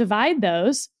did y'all divide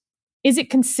those? Is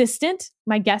it consistent?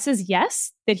 My guess is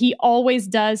yes, that he always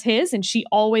does his and she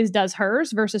always does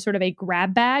hers, versus sort of a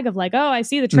grab bag of like, oh, I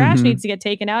see the trash needs to get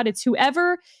taken out. It's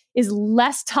whoever is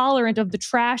less tolerant of the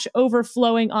trash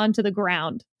overflowing onto the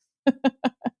ground.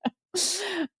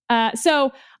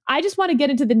 So I just want to get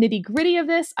into the nitty gritty of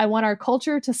this. I want our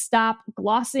culture to stop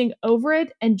glossing over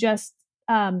it and just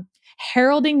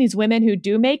heralding these women who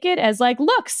do make it as like,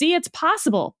 look, see, it's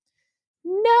possible.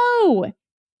 No,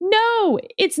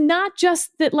 it's not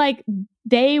just that like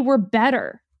they were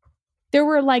better. There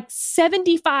were like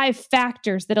 75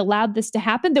 factors that allowed this to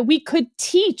happen that we could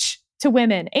teach to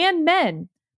women and men,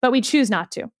 but we choose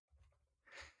not to.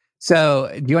 So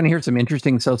do you want to hear some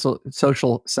interesting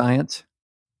social science?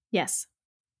 Yes.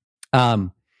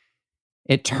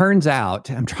 It turns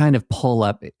out, I'm trying to pull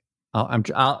up,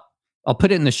 I'll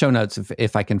put it in the show notes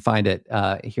if I can find it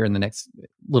here in the next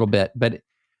little bit, but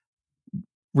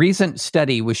recent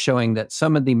study was showing that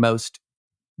some of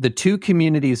the 2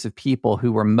 communities of people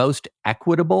who were most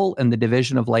equitable in the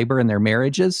division of labor in their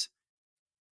marriages.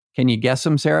 Can you guess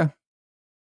them, Sarah?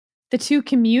 The 2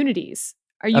 communities.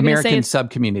 Are you American going to say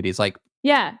sub-communities? Like,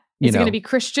 yeah. Is it going to be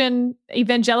Christian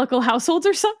evangelical households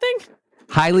or something?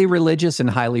 Highly religious and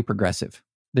highly progressive.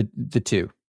 The 2.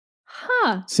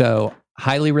 Huh. So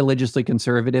highly religiously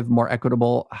conservative, more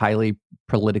equitable, highly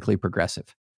politically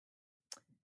progressive.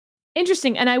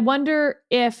 Interesting. And I wonder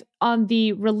if on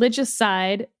the religious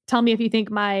side, tell me if you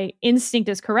think my instinct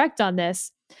is correct on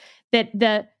this, that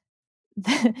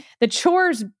the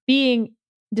chores being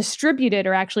distributed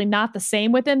are actually not the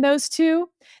same within those 2,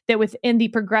 that within the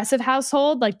progressive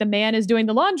household, like the man is doing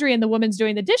the laundry and the woman's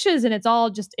doing the dishes, and it's all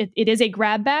just, it is a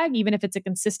grab bag, even if it's a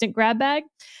consistent grab bag.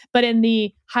 But in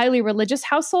the highly religious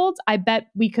households, I bet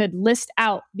we could list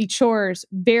out the chores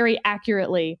very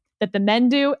accurately that the men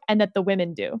do and that the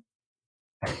women do.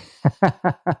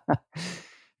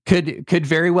 Could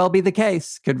very well be the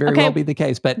case.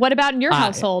 But what about in your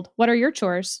household? What are your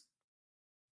chores?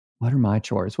 What are my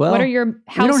chores? Well, what are your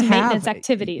house maintenance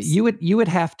activities? You would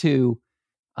have to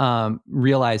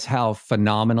realize how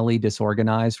phenomenally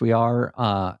disorganized we are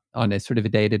on a sort of a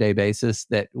day-to-day basis.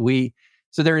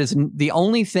 So there is the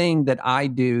only thing that I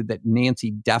do that Nancy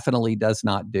definitely does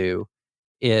not do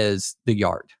is the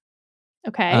yard.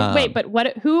 Okay. Wait, but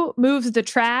who moves the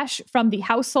trash from the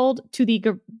household to the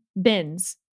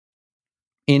bins?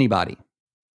 Anybody.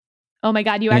 Oh my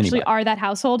God, you actually are that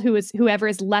household whoever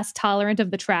is less tolerant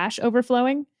of the trash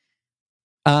overflowing?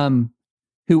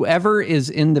 Whoever is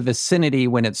in the vicinity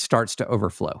when it starts to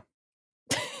overflow.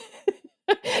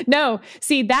 No,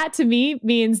 see, that to me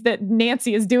means that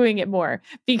Nancy is doing it more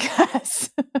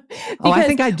because I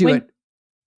think I do it.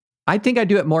 I think I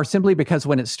do it more simply because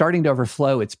when it's starting to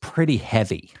overflow, it's pretty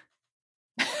heavy.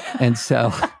 And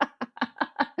so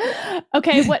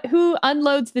okay, who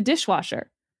unloads the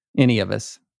dishwasher? Any of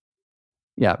us.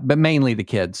 Yeah, but mainly the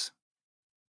kids.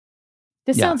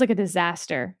 This sounds like a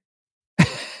disaster.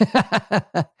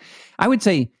 I would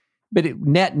say, but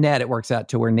net, it works out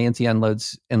to where Nancy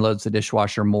unloads the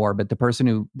dishwasher more, but the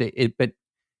person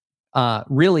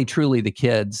really, truly the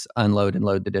kids unload and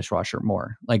load the dishwasher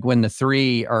more. Like when the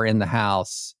three are in the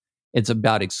house, it's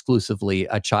about exclusively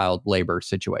a child labor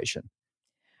situation.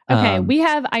 Okay,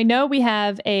 I know we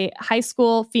have a high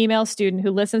school female student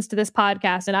who listens to this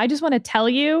podcast, and I just want to tell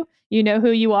you, you know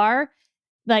who you are.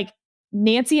 Like,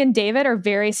 Nancy and David are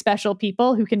very special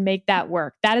people who can make that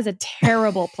work. That is a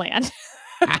terrible plan.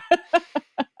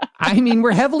 I mean,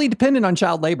 we're heavily dependent on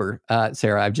child labor,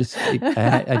 Sarah. I just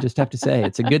have to say,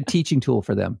 it's a good teaching tool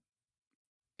for them.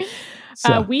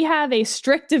 So. We have a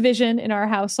strict division in our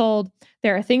household.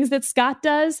 There are things that Scott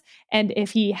does, and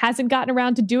if he hasn't gotten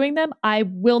around to doing them, I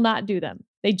will not do them.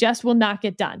 They just will not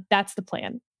get done. That's the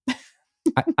plan.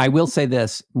 I will say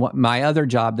this. My other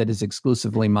job that is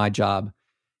exclusively my job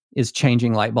is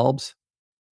changing light bulbs.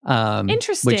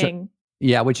 Interesting.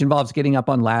 Which involves getting up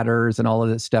on ladders and all of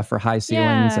this stuff for high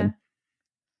ceilings. Yeah.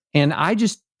 And I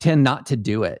just tend not to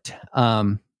do it.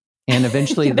 And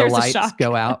eventually the lights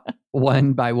go out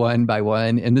one by one by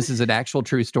one. And this is an actual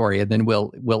true story. And then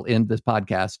we'll end this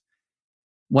podcast.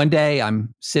 One day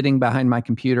I'm sitting behind my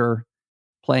computer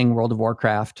playing World of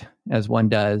Warcraft, as one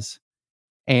does.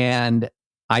 And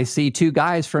I see two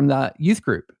guys from the youth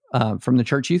group, from the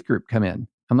church youth group come in.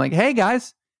 I'm like, hey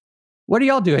guys, what are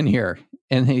y'all doing here?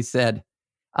 And he said,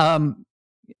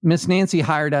 Miss Nancy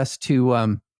hired us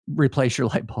to replace your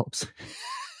light bulbs.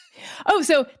 Oh,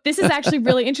 so this is actually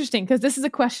really interesting because this is a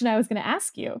question I was going to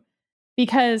ask you,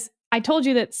 because I told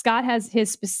you that Scott has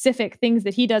his specific things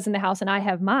that he does in the house and I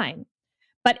have mine.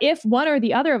 But if one or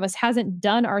the other of us hasn't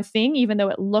done our thing, even though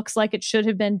it looks like it should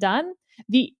have been done,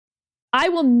 I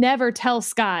will never tell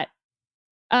Scott,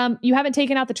 you haven't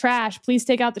taken out the trash. Please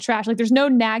take out the trash. Like, there's no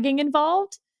nagging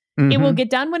involved. Mm-hmm. It will get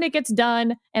done when it gets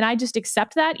done. And I just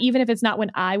accept that, even if it's not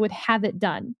when I would have it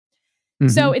done. Mm-hmm.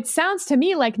 So it sounds to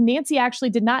me like Nancy actually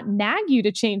did not nag you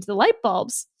to change the light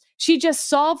bulbs. She just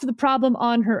solved the problem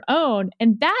on her own.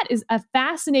 And that is a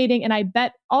fascinating and I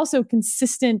bet also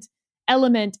consistent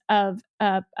element of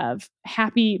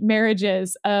happy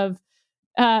marriages, of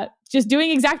just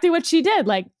doing exactly what she did.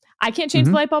 Like, I can't change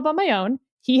the light bulb on my own.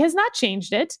 He has not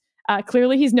changed it.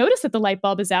 Clearly, he's noticed that the light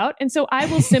bulb is out. And so I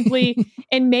will simply,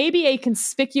 in maybe a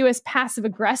conspicuous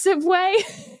passive-aggressive way,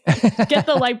 get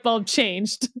the light bulb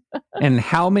changed. And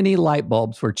how many light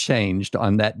bulbs were changed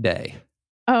on that day?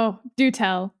 Oh, do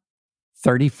tell.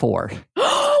 34.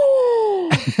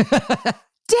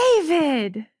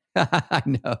 David! I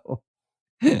know.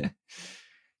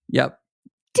 Yep.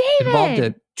 David! Involved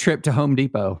a trip to Home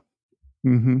Depot.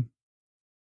 Mm-hmm.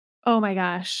 Oh my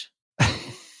gosh.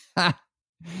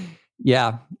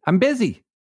 Yeah, I'm busy.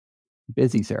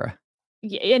 Busy, Sarah.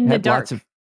 In the dark.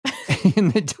 In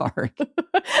the dark.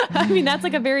 I mean, that's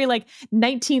like a very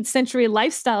 19th century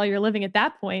lifestyle you're living at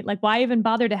that point. Like, why even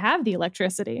bother to have the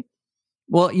electricity?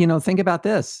 Well, think about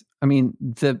this. I mean,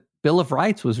 the Bill of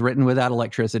Rights was written without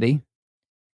electricity.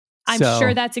 I'm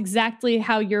sure that's exactly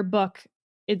how your book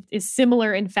is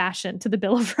similar in fashion to the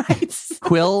Bill of Rights.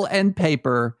 Quill and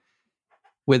paper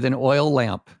with an oil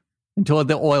lamp until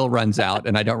the oil runs out,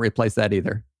 and I don't replace that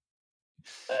either.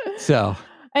 So,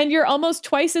 and you're almost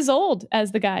twice as old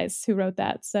as the guys who wrote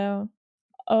that. So,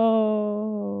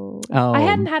 I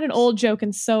hadn't had an old joke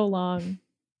in so long.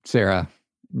 Sarah,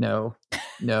 no.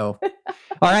 All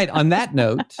right. On that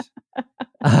note,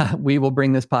 we will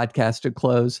bring this podcast to a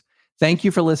close. Thank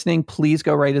you for listening. Please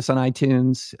go rate us on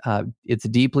iTunes. It's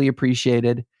deeply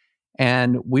appreciated.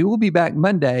 And we will be back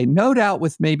Monday, no doubt,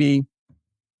 with maybe,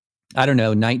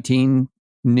 19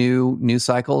 new news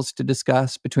cycles to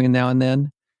discuss between now and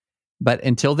then. But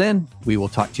until then, we will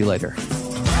talk to you later.